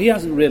 so he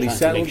hasn't really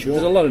settled.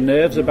 There's a lot of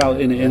nerves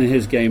about in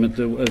his game at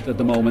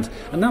the moment,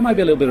 and that might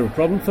be a little bit of a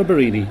problem for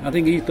Barini. I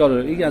think he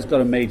has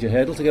got a major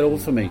hurdle to get over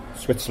for me.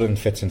 Switzerland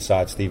fits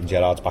inside Steven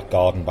Gerrard's back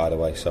garden, by the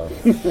way, so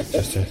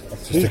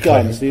just Who's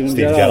garden? Steven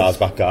Gerrard's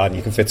back garden.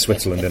 You can fit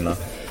Switzerland in that.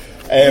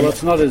 Well,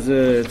 it's not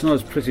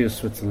as pretty as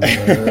Switzerland.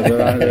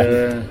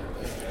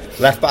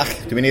 Left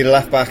back. Do we need a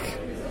left back?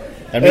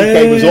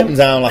 Enrique was up and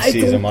down last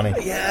season, wasn't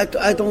he? Yeah,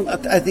 I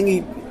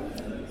think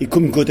he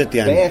come good at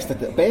the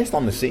end. Based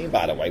on the scene,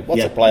 by the way.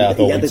 What's a player I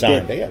thought we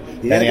signed here?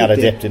 Then he had a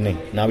dip, didn't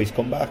he? Now he's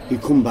come back. I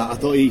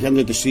thought he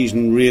ended the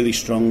season really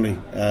strongly.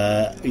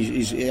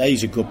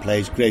 He's a good player.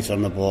 He's great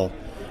on the ball.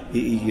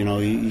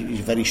 He's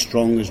very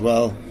strong as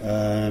well.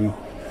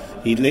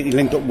 He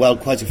linked up well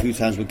quite a few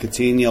times with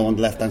Coutinho on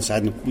the left-hand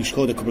side, and we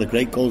scored a couple of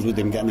great goals with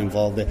him getting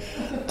involved there.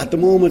 At the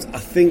moment, I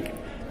think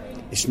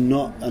it's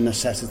not a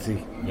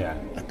necessity. Yeah.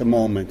 At the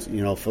moment,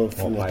 for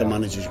what the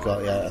manager's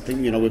got. Yeah, I think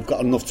we've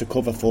got enough to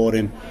cover for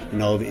him.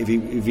 If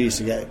he is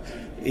to get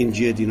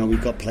injured, we've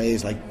got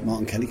players like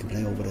Martin Kelly can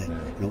play over there.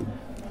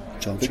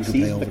 Johnson can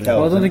play over there.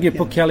 Well, I don't think you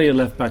put Kelly at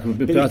left back. I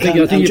think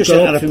you've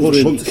got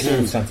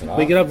options.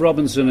 We could have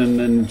Robinson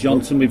and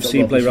Johnson. We've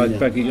seen play right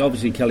back.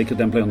 Obviously, Kelly could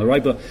then play on the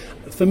right. But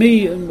for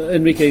me,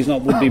 Enrique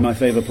would be my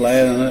favourite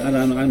player, and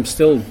I'm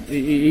still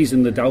he's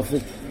in the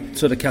doubtful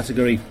sort of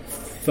category.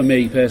 For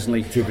me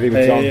personally, do you agree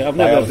with John?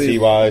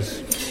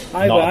 Biology-wise,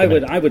 I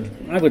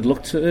would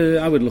look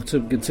to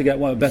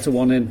get a better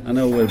one in. I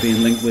know we're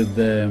being linked with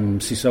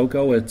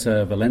Sissoko at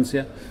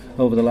Valencia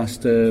over the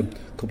last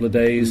couple of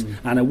days,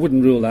 and I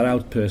wouldn't rule that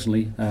out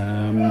personally.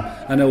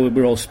 I know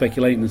we're all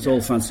speculating; it's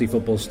all fancy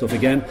football stuff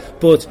again,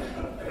 but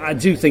I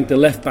do think the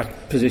left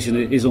back position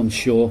is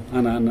unsure,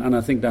 and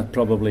I think that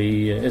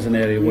probably is an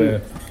area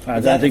where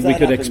I think we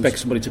could expect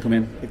somebody to come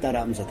in. If that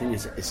happens, I think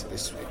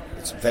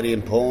it's very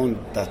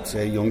important that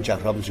young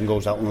Jack Robinson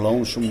goes out on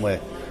loan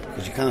somewhere,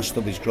 because you can't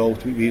stop his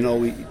growth.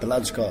 The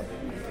lad's got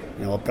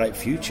a bright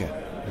future.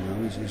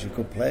 He's a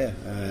good player,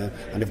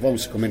 and if he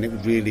wants to come in, it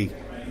would really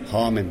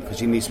harm him, because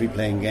he needs to be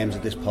playing games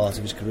at this part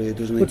of his career,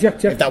 doesn't he?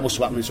 Jack, if that was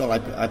to happen, it's all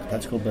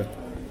hypothetical, but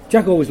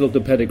Jack always loved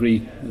a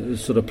pedigree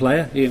sort of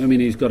player.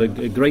 He's got a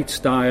great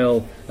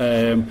style,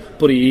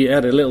 but he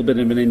had a little bit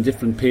of an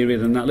indifferent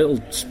period, and that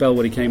little spell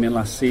where he came in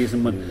last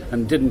season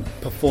and didn't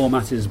perform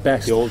at his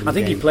best. I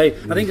think he played.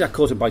 I think that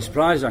caught him by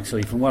surprise.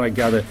 Actually, from what I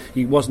gather,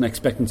 he wasn't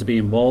expecting to be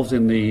involved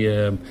in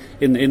the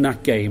in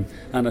that game,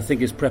 and I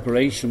think his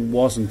preparation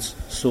wasn't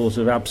sort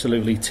of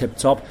absolutely tip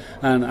top,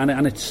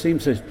 and it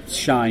seemed to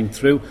shine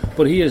through.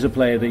 But he is a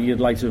player that you'd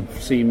like to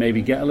see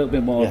maybe get a little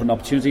bit more of an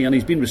opportunity, and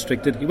he's been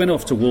restricted. He went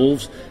off to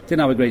Wolves.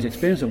 Didn't have a great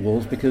experience at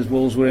Wolves because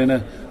Wolves were in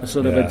a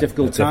sort of a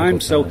difficult time.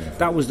 So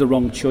that was the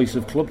wrong choice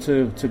of club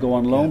to go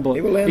on loan. But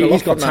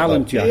he's got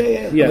talent, Jack.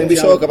 Yeah. I mean, we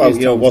talk about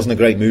it wasn't a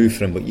great move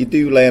for him, but you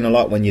do learn a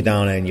lot when you're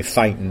down there and you're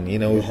fighting. You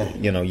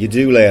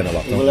do learn a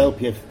lot. It will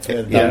help you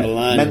down the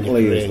line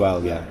mentally as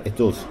well. Yeah, it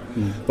does.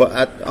 But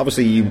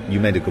obviously, you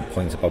made a good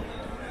point about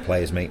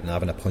players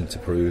having a point to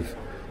prove.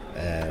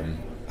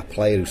 A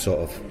player who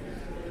sort of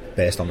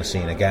burst on the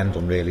scene again,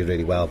 done really,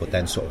 really well, but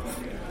then sort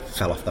of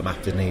fell off the map,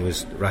 didn't he?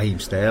 Was Raheem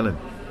Sterling.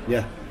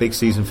 Yeah. Big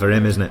season for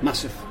him, isn't it?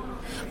 Massive.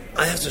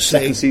 I have to say,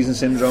 second season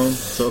syndrome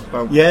to talk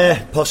about.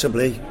 Yeah,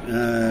 possibly.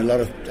 A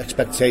lot of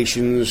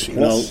expectations,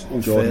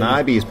 Jordan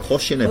Ibe is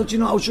pushing it.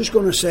 Well, I was just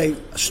going to say,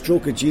 a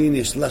stroke of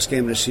genius, the last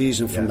game of the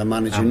season from the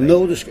manager.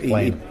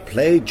 He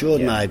played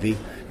Jordan Ibe,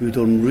 who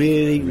done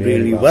really,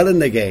 really well in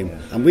the game,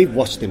 and we've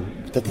watched him.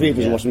 The three of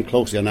us watched him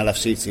closely on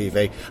LFC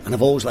TV, and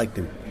I've always liked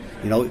him.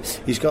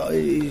 He's got a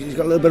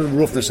little bit of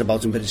roughness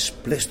about him, but his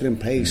blistering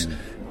pace,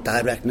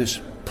 directness,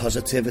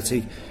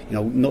 positivity,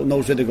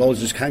 knows where the goals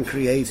just can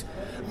create.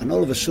 And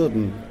all of a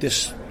sudden,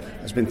 this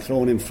has been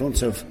thrown in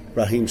front of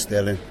Raheem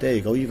Sterling. There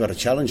you go, you've got a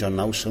challenge on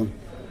now, son.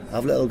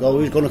 Have a little go.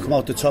 Who's going to come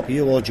out the top of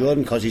you or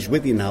Jordan? Because he's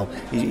with you now.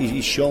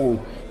 He's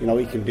shown,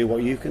 he can do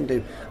what you can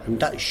do. And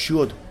that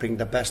should bring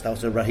the best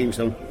out of Raheem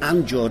Sterling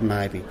and Jordan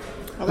Ibe.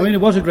 I mean,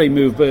 it was a great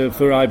move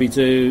for Ibe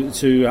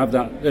to have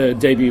that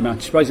debut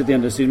match right at the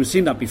end of the season. We've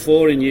seen that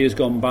before in years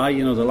gone by.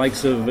 The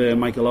likes of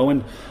Michael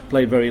Owen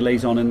played very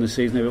late on in the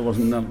season, if it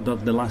wasn't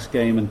the last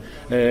game,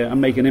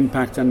 and make an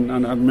impact. And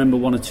I remember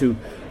one or two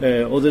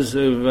others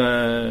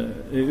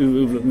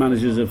who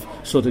managers have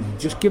sort of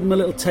just given them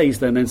a little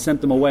taste and then sent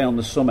them away on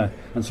the summer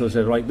and sort of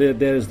said, right,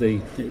 there's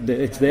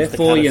it's there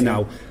for you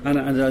now. And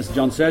as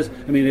John says,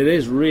 I mean, it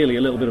is really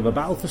a little bit of a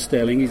battle for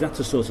Sterling. He's had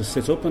to sort of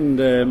sit up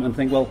and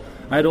think, well,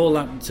 I had all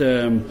that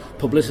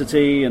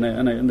publicity and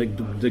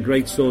the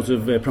great sort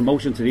of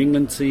promotion to the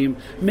England team.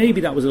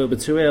 Maybe that was a little bit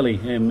too early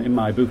in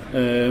my book.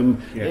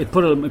 It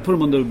put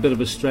him under a bit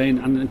of a strain,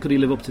 and could he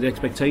live up to the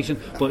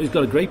expectation? But he's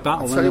got a great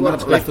battle. I'll tell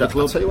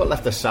you what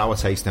left a sour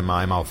taste in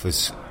my mouth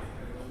is,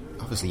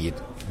 obviously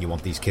you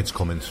want these kids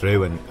coming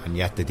through, and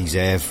yet they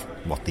deserve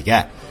what they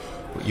get.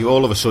 But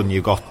all of a sudden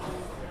you've got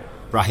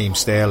Raheem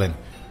Sterling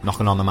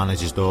knocking on the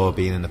manager's door,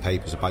 being in the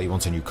papers about he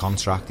wants a new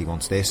contract, he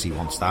wants this, he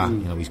wants that.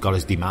 He's got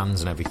his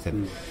demands and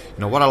everything.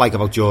 What I like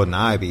about Jordan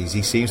Ibe is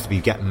he seems to be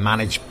getting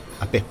managed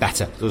a bit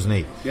better, doesn't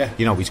he? Yeah.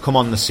 He's come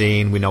on the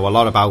scene, we know a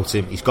lot about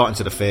him, he's got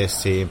into the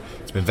first team,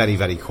 it's been very,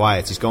 very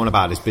quiet, he's going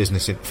about his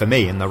business for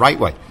me in the right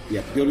way.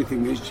 Yeah, the only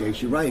thing is,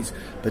 Jake, you're right,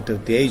 but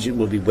the agent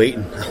will be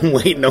waiting and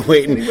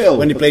waiting. He will,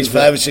 when he plays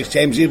 5 or 6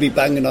 games, he'll be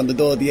banging on the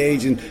door of the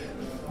agent.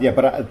 Yeah,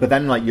 but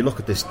then you look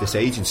at this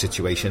agent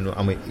situation,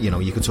 and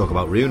you can talk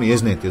about Rooney,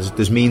 isn't it?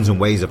 There's means and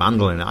ways of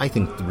handling it. I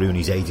think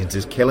Rooney's agent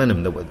is killing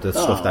him. The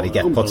stuff that he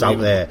puts out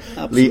there.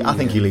 I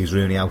think he leaves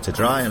Rooney out to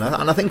dry, and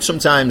I think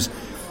sometimes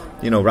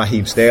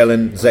Raheem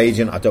Sterling's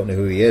agent, I don't know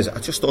who he is. I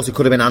just thought it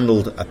could have been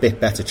handled a bit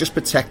better. Just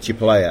protect your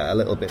player a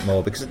little bit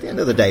more, because at the end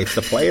of the day, it's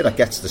the player that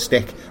gets the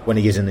stick when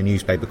he is in the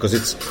newspaper, because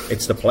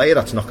it's the player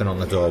that's knocking on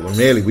the door. When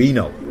really we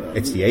know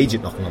it's the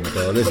agent knocking on the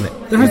door, isn't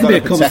it? There has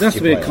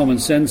to be a common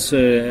sense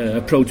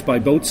approach by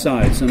both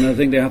sides, and I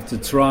think they have to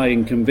try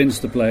and convince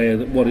the player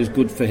that what is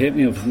good for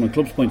him, from a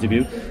club's point of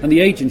view, and the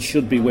agent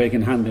should be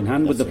working hand in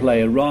hand with the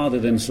player, rather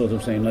than sort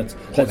of saying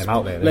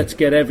let's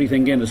get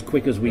everything in as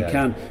quick as we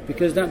can,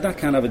 because that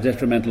can have a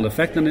detrimental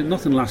effect, and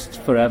nothing lasts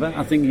forever.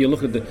 I think you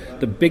look at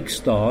the big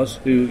stars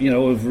who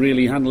have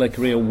really handled their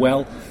career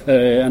well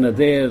and are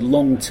there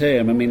long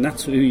term. I mean,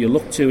 that's who you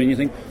look to and you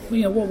think,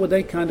 what were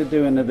they kind of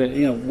doing?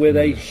 Were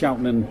they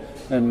shouting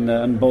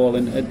and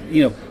bawling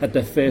at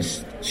their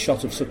first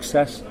shot of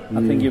success?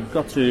 I think you've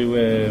got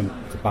to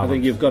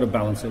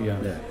balance it.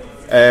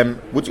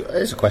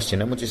 Here's a question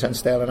then: would you send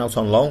Sterling out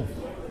on loan?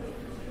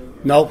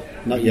 No,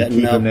 not yet.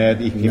 You can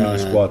keep him in the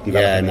squad.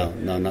 No,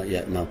 not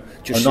yet. No,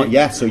 not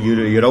yet. So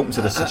you're open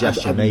to the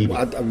suggestion, maybe.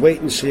 I'd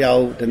wait and see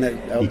how the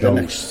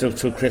next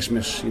till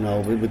Christmas.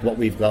 With what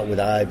we've got with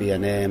Ivy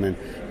and him, and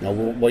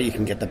what you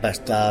can get the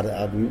best out.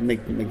 I'd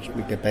make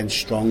the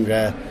bench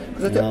stronger.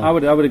 I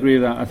would agree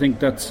with that. I think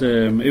that's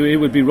it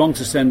would be wrong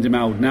to send him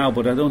out now,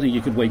 but I don't think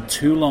you could wait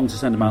too long to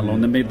send him out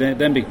alone.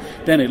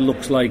 Then it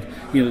looks like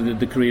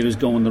the career is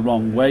going the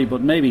wrong way. But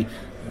maybe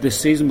this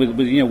season, we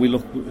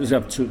look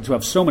to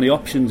have so many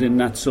options in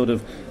that sort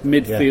of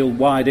midfield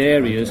wide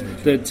areas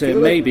that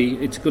maybe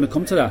it's going to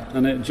come to that,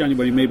 and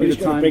January may be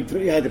the time.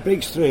 The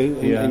breaks through,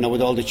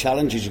 with all the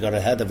challenges you got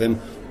ahead of him,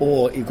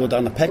 or you go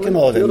down the pecking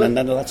order, and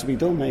then it'll have to be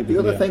done. Maybe the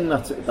other thing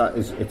that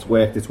is it's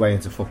worked its way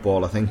into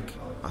football. I think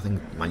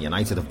Man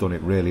United have done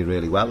it really,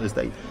 really well. Is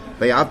they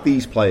have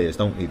these players,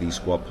 don't they? These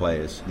squad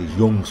players, these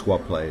young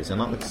squad players,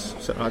 and Alex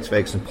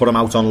Ferguson put them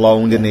out on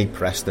loan, didn't he?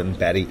 Preston,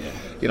 Berry,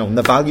 and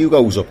the value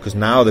goes up because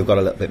now they've got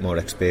a little bit more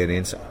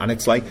experience, and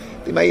it's like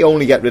they may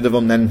only get rid of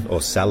them then or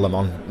sell them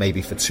on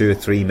maybe for 2 or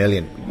 3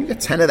 million. You get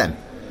 10 of them.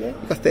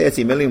 You've got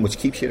 30 million, which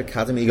keeps your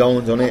academy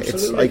going, doesn't it?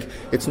 Absolutely.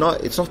 It's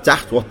not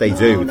daft what they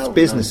do. It's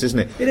business, isn't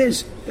it? It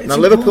is. Now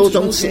Liverpool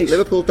don't seem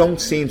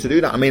to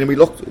do that. I mean, we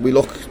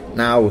look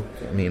now.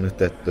 I mean, with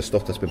the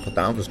stuff that's been put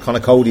down, because Conor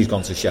Cody's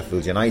gone to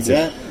Sheffield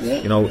United.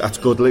 That's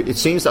good. It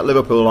seems that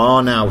Liverpool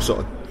are now sort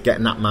of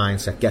getting that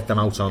mindset, get them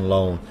out on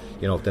loan.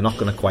 They're not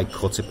going to quite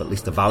cut it, but at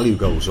least the value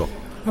goes up.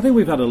 I think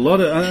we've had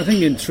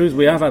in truth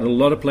we have had a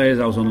lot of players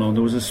out on loan.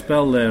 There was a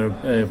spell there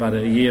about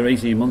a year,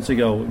 18 months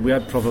ago. We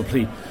had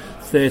probably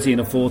 13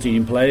 or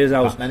 14 players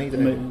out. There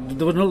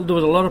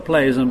was a lot of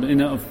players, and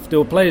there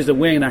were players that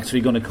weren't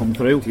actually going to come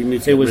through.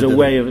 It was a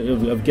way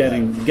of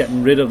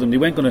getting rid of them. They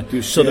weren't going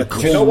to sort of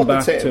come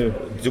back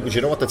to. Do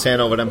you know what the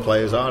turnover of them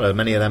players are?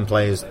 Many of them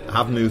players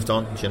have moved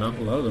on. Do you know?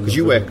 Because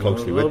you work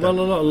closely with them.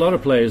 A lot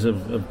of players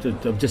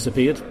have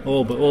disappeared,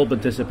 all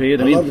but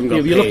disappeared. I mean,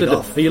 if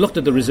you looked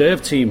at the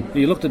reserve team.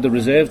 You looked at the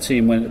reserve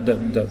team when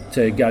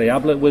that Gary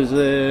Ablett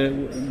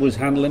was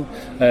handling.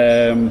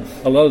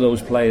 A lot of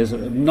those players,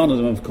 none of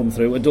them have come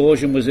through.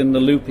 Adorjan was in the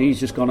loop.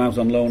 He's just gone out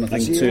on loan, I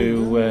think,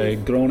 to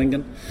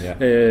Groningen.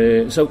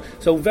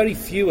 So very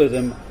few of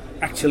them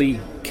actually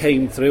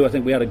came through. I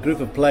think we had a group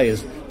of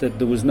players that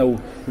there was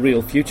no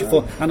real future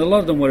for, and a lot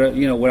of them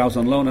were out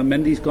on loan. And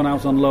Mendy's gone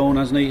out on loan,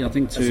 hasn't he? I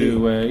think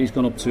he's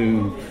gone up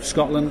to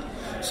Scotland.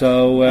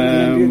 So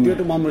the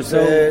other one was we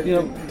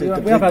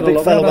have had a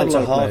big fellow went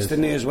to Hearts,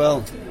 didn't he, as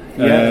well?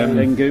 Michael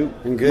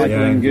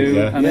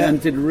Ngu,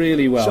 and did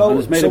really well. So, and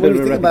has made a bit of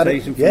a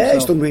reputation for himself.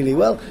 He's done really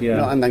well.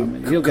 And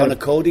then Conor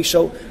Cody.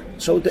 So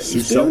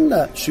he's doing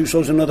that.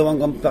 Suso's another one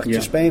gone back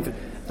to Spain.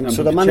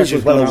 So the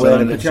manager's well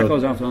aware of it.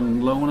 Pacheco's out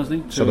on loan,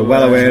 hasn't he? So they're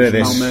well aware of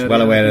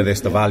this.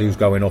 The value's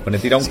going up, and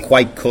if they don't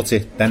quite cut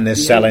it, then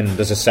there's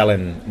a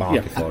selling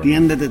market for it. At the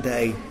end of the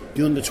day,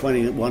 the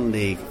under-21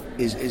 league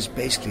is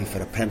basically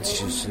for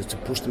apprentices to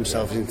push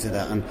themselves into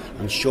that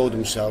and show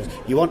themselves.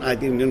 You want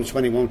ideally in the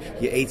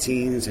under-21, your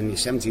 18s and your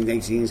 17s,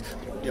 18s,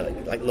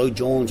 like Lloyd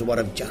Jones or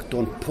whatever, Jack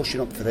Dunn, pushing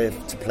up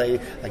to play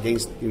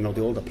against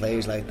the older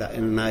players like that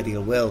in an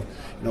ideal world.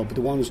 But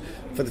the ones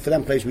for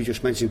them players we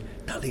just mentioned,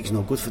 that league's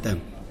no good for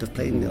them. They've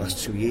played in the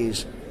last 2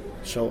 years.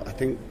 So I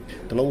think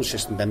the loan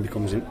system then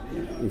becomes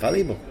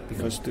invaluable,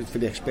 because for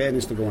the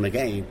experience to go in a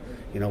game,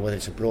 whether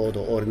it's abroad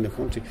or in the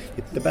country,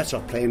 they're better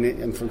off playing it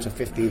in front of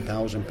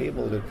 15,000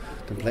 people than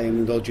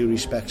playing, with all due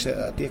respects,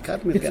 at the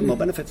academy. They get more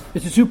benefit.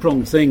 It's a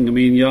two-pronged thing. I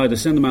mean, you either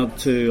send them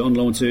out on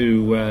loan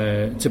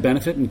to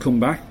benefit and come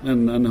back,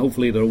 and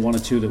hopefully there are one or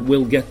two that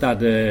will get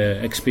that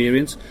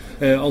experience.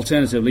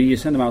 Alternatively, you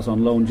send them out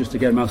on loan just to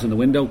get them out in the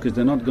window, because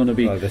they're not going to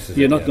be.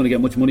 You're not going to get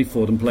much money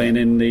for them playing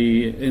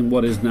in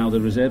what is now the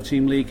reserve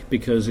team league,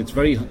 because it's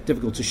very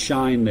difficult to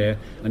shine there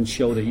and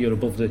show that you're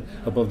above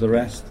the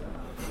rest.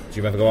 Did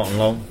you ever go out on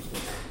loan?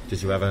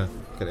 Did you ever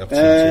get the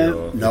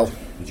opportunity? No.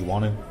 Did you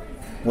want to?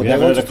 Were you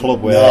ever at a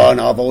club where?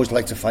 No, I've always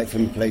liked to fight for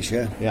my place.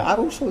 Yeah, I've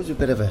always thought it was a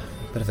bit of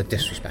a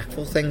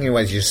disrespectful thing.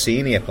 As you're a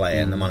senior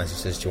player and the manager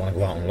says, "Do you want to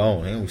go out on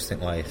loan?" I always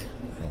think like,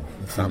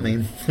 What's that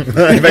mean?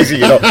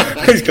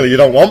 basically, you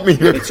don't want me.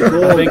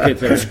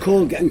 It's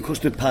called getting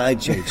custard pie,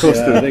 Jake.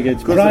 Custard. I think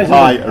it's Custard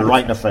pie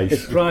right in the face.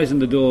 It's prizing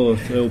the door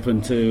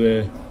open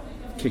to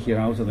kick you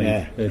out. I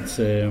think it's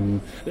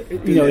in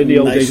the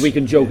old days we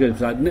can joke at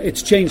that.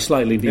 It's changed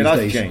slightly these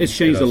days. It's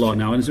changed a lot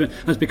now, and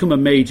it's become a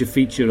major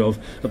feature of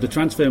the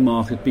transfer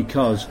market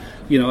because,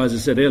 as I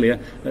said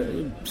earlier,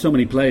 so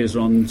many players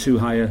are on too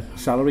high a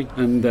salary,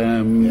 and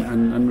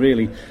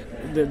really,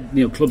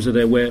 clubs are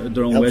their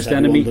own worst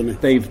enemy.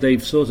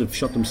 They've sort of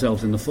shot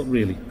themselves in the foot,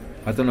 really.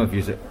 I don't know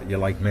if you're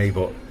like me,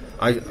 but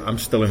I'm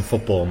still in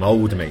football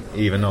mode, mate.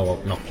 Even though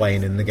I'm not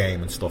playing in the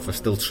game and stuff, I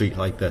still treat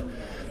like the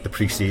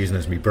pre-season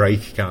as my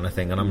break kind of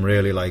thing, and I'm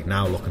really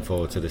now looking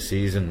forward to the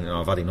season.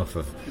 I've had enough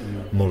of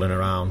mulling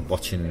around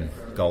watching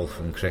golf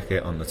and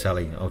cricket on the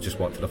telly. I'll just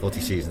wait for the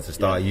footy season to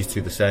start. You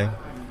two the same?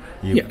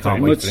 Very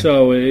much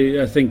so.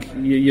 I think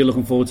you're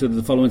looking forward to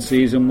the following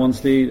season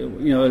once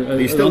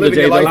you still living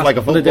your life like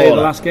a footballer? On the day of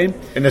the last game,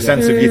 in the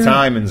sense of your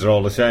timings are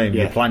all the same.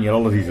 You plan your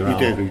holidays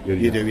around.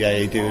 You do.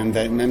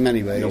 In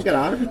many ways. You don't get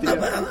out of it, do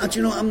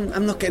you?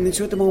 I'm not getting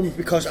into it at the moment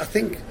because I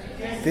think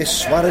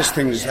this Suarez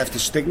thing has left a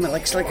stigma.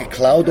 It's like a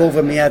cloud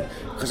over my head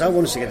because I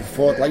want us to get it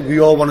forward, like we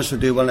all want us to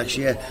do well next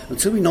year.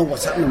 Until we know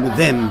what's happening with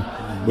them,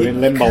 we're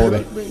in limbo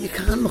with it. You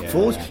can't look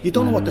forward. You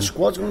don't know what the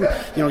squad's going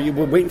to. You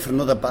were waiting for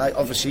another buy.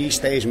 Obviously, he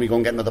stays and we go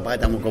and get another buy.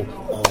 Then we'll go.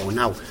 Oh,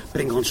 now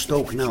bring on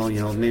Stoke now. You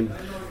know what I mean?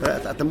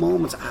 But at the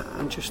moment,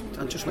 I'm just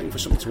waiting for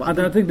something to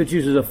happen. I think the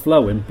juices are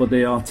flowing, but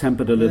they are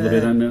tempered a little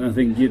bit, and I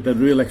think the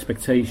real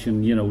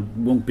expectation,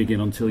 won't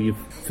begin until you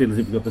feel as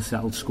if you've got the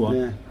settled squad.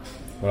 Yeah.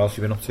 What else have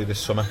you been up to this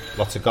summer?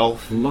 Lots of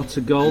golf. Loads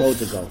of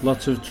golf.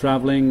 Lots of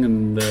travelling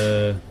and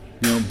a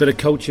bit of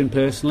coaching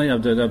personally.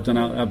 I've been out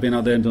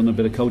there and done a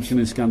bit of coaching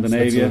in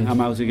Scandinavia. I'm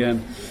out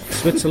again.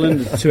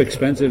 Switzerland is too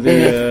expensive.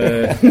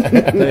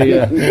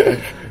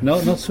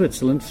 No, not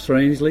Switzerland.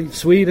 Strangely,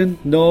 Sweden,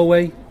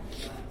 Norway,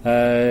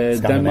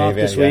 Denmark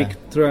this week.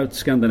 Throughout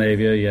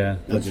Scandinavia, yeah.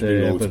 That's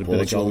a bit of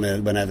golf.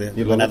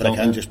 Whenever I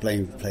can, just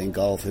playing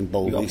golf in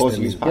both. You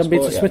haven't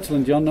been to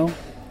Switzerland, John? No.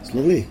 It's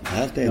lovely. I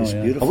have there. It's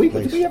beautiful.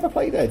 Did we ever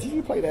play there? Did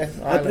you play there?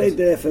 I played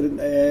there for.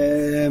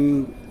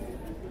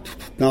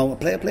 No, I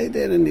played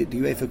there in the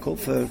UEFA Cup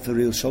for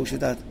Real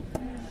Sociedad.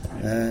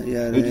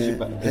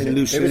 Lucerne. I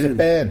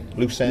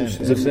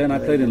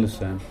played in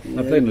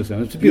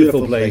Lucerne. It's a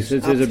beautiful place.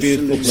 It's a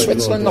beautiful place.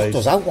 Switzerland knocked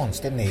us out once,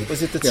 didn't he?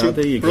 Was it the two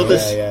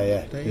brothers?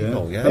 Yeah. There you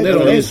go. And they're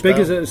only as big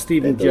as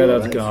Stephen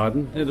Gerrard's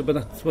garden. But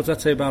what's that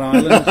say about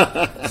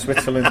Ireland?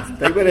 Switzerland.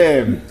 They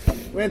were.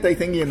 Weren't they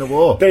thingy in the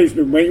war? Dave's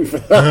been waiting for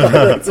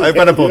that. I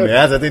went above my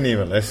head, I didn't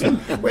even listen.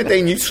 Weren't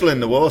they neutral in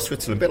the war,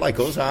 Switzerland? A bit like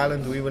us,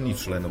 Ireland, we were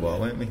neutral in the war,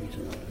 weren't we?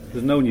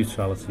 There's no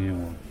neutrality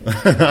in war.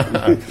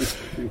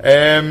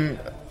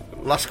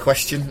 Last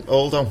question,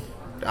 Aldo.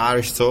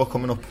 Irish tour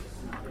coming up.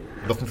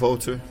 Looking forward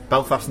to it.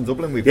 Belfast and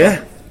Dublin we've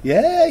got.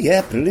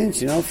 Yeah,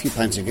 brilliant. A few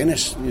pints of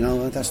Guinness.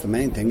 That's the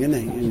main thing, isn't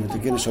it? The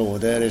Guinness over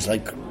there is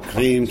like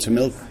cream to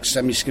milk,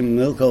 semi-skimmed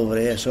milk over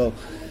here, so...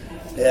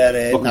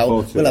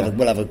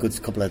 we'll have a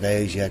good couple of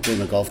days. Getting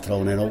the golf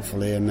thrown in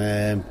hopefully,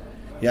 and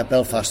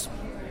Belfast,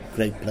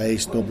 great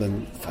place.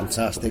 Dublin,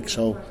 fantastic.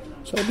 So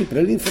it'll be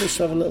brilliant for us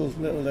to have a little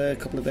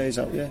couple of days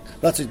out.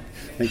 That's to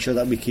make sure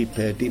that we keep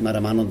Deep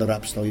Madaman under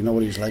wraps. Though you know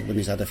what he's like when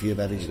he's had a few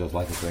berries. He does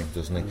like a drink,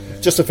 doesn't he? Yeah.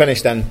 Just to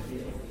finish, then,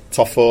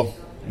 top four.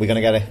 We're going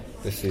to get it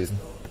this season.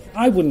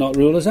 I would not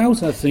rule us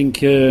out. I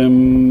think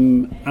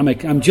I'm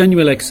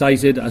genuinely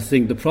excited. I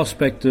think the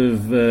prospect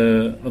of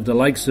the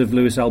likes of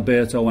Luis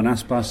Alberto and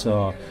Aspas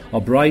are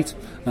bright.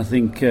 I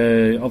think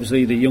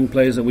obviously the young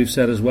players that we've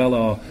said as well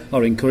are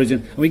encouraging.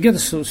 And we get the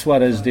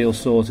Suarez deal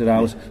sorted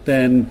out,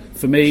 then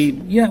for me,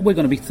 we're going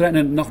to be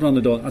threatening, knocking on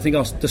the door. I think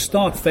the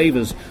start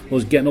favours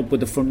us getting up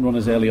with the front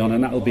runners early on,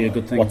 and that'll be a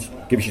good thing.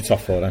 Give us your top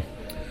four then.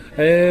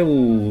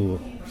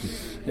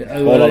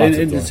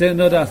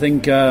 I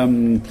think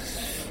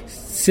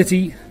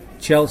City,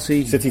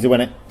 Chelsea. City to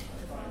win it.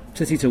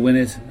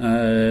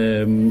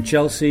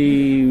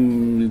 Chelsea,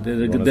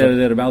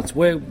 thereabouts.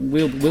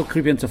 We'll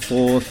creep into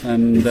fourth,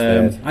 and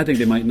I think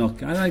they might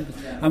knock.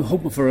 I'm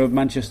hoping for a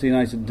Manchester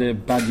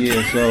United bad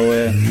year,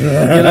 so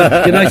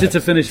United to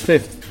finish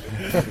fifth.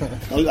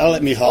 I'll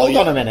let me hold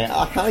on a minute.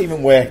 I can't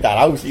even work that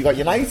out. You got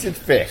United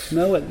fifth.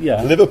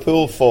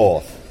 Liverpool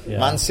fourth. Yeah.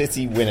 Man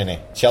City winning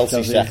it.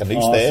 Chelsea second.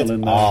 Who's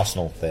third?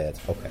 Arsenal third.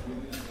 Okay.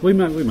 We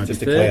might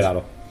just be to clear that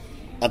up.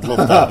 I'd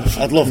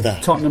love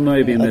that. Tottenham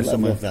maybe in there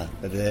somewhere. I'd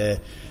love that.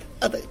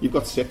 But, you've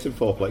got 6 in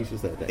 4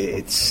 places there, Dave.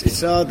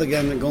 It's hard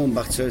again, going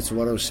back to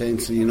what I was saying,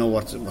 so you know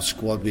what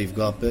squad we've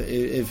got, but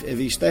if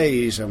he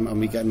stays and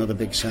we get another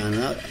big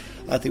signing,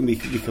 I think we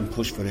can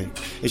push for it.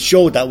 It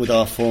showed that with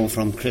our form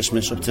from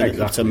Christmas up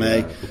to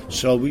May,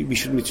 so we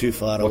shouldn't be too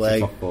far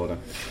away. What's the top four then?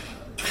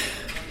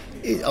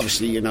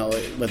 Obviously,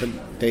 whether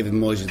David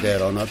Moyes is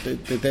there or not,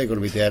 they're going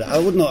to be there.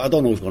 I don't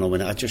know who's going to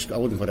win it. I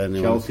wouldn't put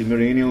anyone. Chelsea,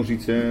 Mourinho's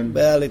return.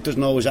 Well, it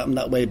doesn't always happen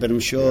that way, but I'm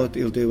sure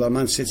he'll do well.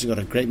 Man City's got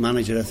a great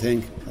manager, I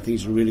think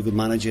he's a really good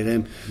manager.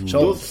 Him.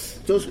 So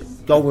does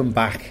going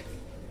back?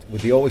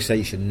 Would they always say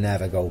you should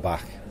never go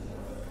back?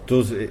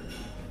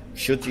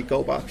 Should you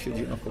go back? Should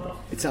you not go back?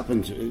 It's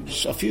happened.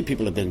 A few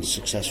people have been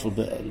successful,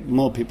 but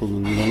more people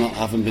than not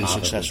haven't been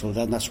successful.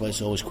 That's why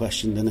it's always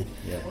questioned, isn't it?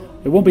 Yeah.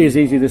 It won't be as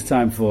easy this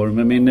time for him.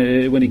 I mean,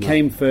 when he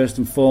came first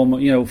and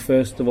foremost,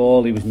 first of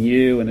all, he was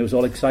new and it was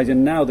all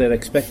exciting. Now they're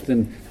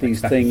expecting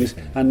these things,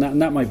 and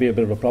that might be a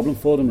bit of a problem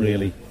for them,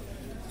 really.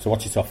 So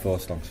what's your top four,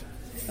 Stonks?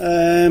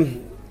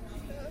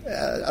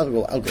 I'll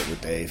go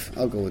with Dave.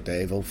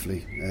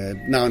 Hopefully.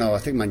 No. I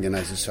think Man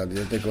United. Sorry,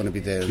 they're going to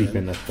be there.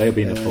 They'll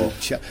be in the four.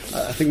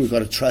 I think we've got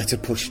to try to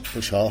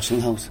push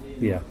Arsenal out.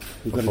 Yeah,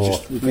 we've got to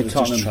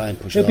just try and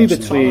push. It'll be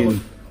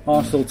between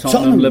Arsenal,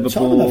 Tottenham,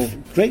 Liverpool.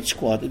 Great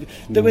squad.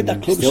 They're with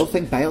that club. Still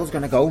think Bale's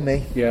going to go,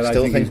 me. Yeah,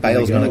 still think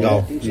Bale's going to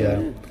go.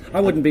 Yeah. I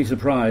wouldn't be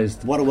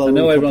surprised. I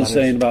know everyone's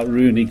saying about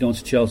Rooney going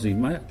to Chelsea.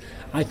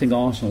 I think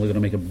Arsenal are going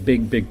to make a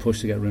big push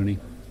to get Rooney.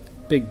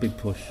 Big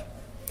push.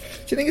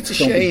 Do you think it's a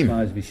shame?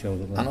 I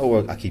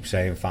know I keep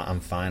saying I'm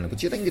fine, but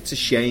do you think it's a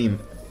shame?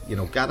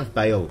 Gareth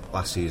Bale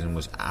last season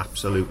was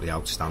absolutely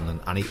outstanding,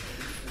 and he,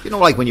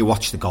 like when you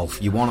watch the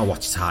golf, you want to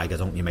watch Tiger,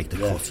 don't you? Make the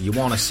cut, you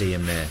want to see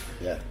him there,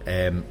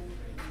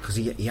 because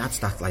he adds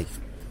that like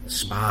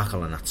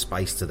sparkle and that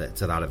spice to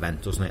that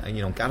event, doesn't it?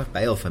 And Gareth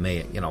Bale for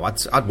me,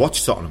 I'd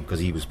watch Tottenham because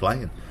he was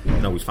playing.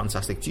 He's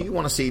fantastic. Do you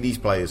want to see these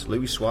players?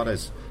 Luis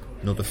Suarez,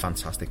 another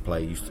fantastic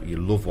player. You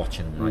love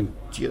watching him, right?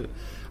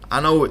 I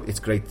know it's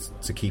great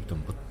to keep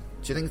them, but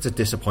do you think it's a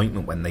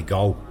disappointment when they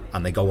go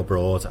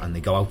abroad and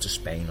they go out to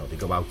Spain or they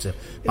go out to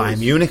Bayern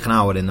Munich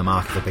now in the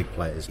market for big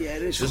players? Yeah,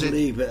 it is for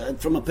me,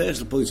 but from a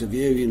personal point of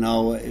view,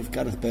 if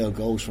Gareth Bale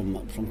goes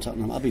from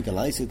Tottenham, I'll be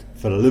delighted.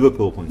 For a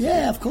Liverpool point of view?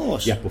 Yeah, of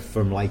course. Yeah, but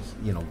from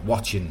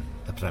watching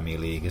the Premier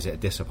League, is it a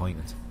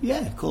disappointment? Yeah,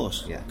 of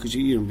course. Yeah,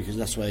 because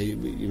that's why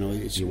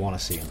it's, you want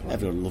to see him play.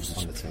 Everyone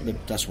loves it.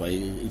 That's why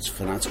it's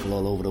fanatical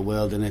all over the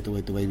world, isn't it?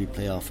 The way we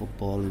play our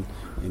football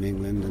in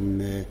England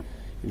and.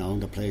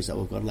 The players that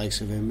we've got likes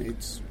of him,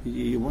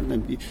 you want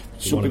them.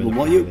 Some people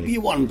want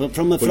you want, but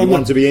from you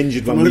want to be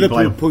injured from a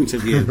Liverpool point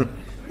of view.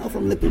 No,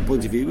 from a Liverpool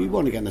point of view, we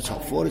want to get in the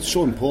top four. It's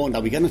so important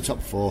that we get in the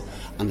top four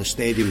and the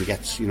stadium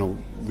gets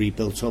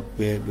rebuilt up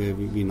where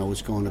we know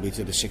it's going to be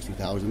to the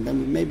 60,000.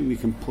 Then maybe we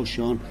can push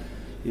on.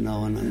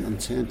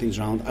 And turn things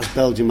around as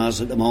Belgium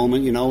has at the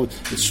moment.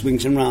 It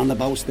swings and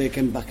roundabouts. They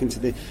came back into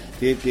the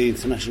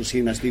international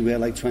scene as they were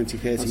like 20,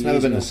 30 years ago. It's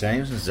never been the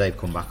same since they've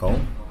come back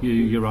home.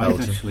 You're right,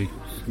 Belgium. Actually.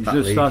 You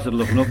just started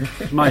looking up.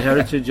 It's my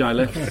heritage, I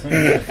left.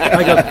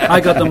 I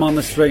got them on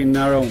the straight and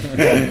narrow.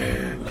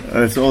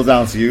 And it's all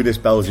down to you, this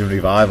Belgian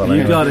revival.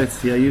 You got it.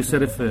 Yeah, you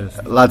said it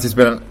first. Lads, it's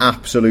been an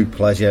absolute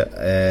pleasure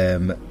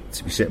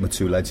to be sitting with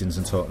two legends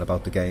and talking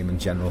about the game in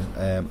general.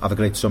 Have a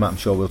great summer. I'm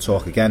sure we'll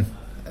talk again.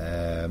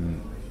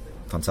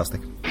 Fantastic.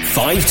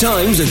 5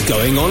 times are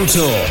going on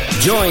tour.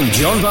 Join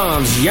John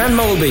Barnes, Jan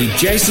Molby,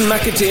 Jason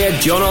McAteer,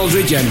 John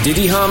Aldridge and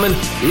Diddy Harmon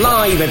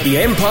live at the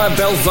Empire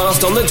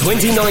Belfast on the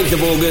 29th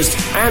of August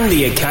and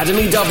the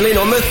Academy Dublin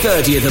on the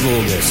 30th of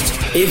August.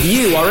 If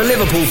you are a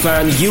Liverpool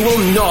fan, you will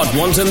not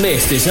want to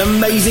miss this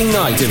amazing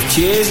night of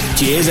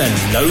cheers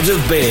and loads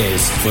of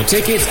beers. For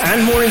tickets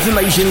and more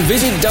information,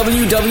 visit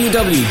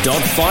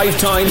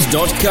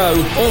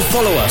www.5times.co or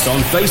follow us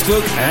on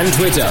Facebook and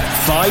Twitter.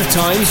 5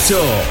 Times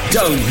Tour.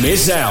 Don't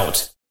miss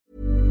out.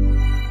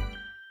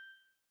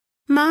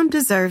 Mom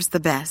deserves the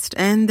best,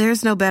 and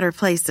there's no better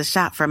place to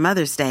shop for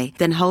Mother's Day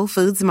than Whole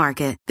Foods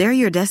Market. They're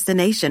your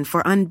destination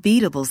for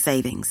unbeatable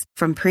savings,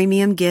 from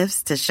premium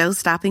gifts to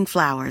show-stopping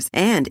flowers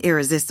and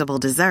irresistible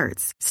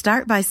desserts.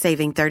 Start by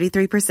saving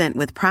 33%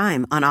 with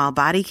Prime on all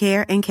body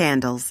care and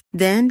candles.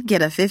 Then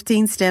get a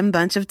 15-stem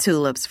bunch of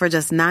tulips for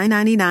just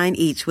 $9.99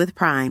 each with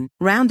Prime.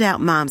 Round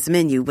out Mom's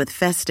menu with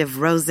festive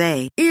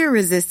rosé,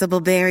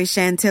 irresistible berry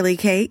chantilly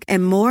cake,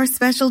 and more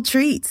special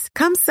treats.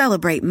 Come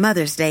celebrate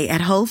Mother's Day at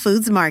Whole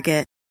Foods Market.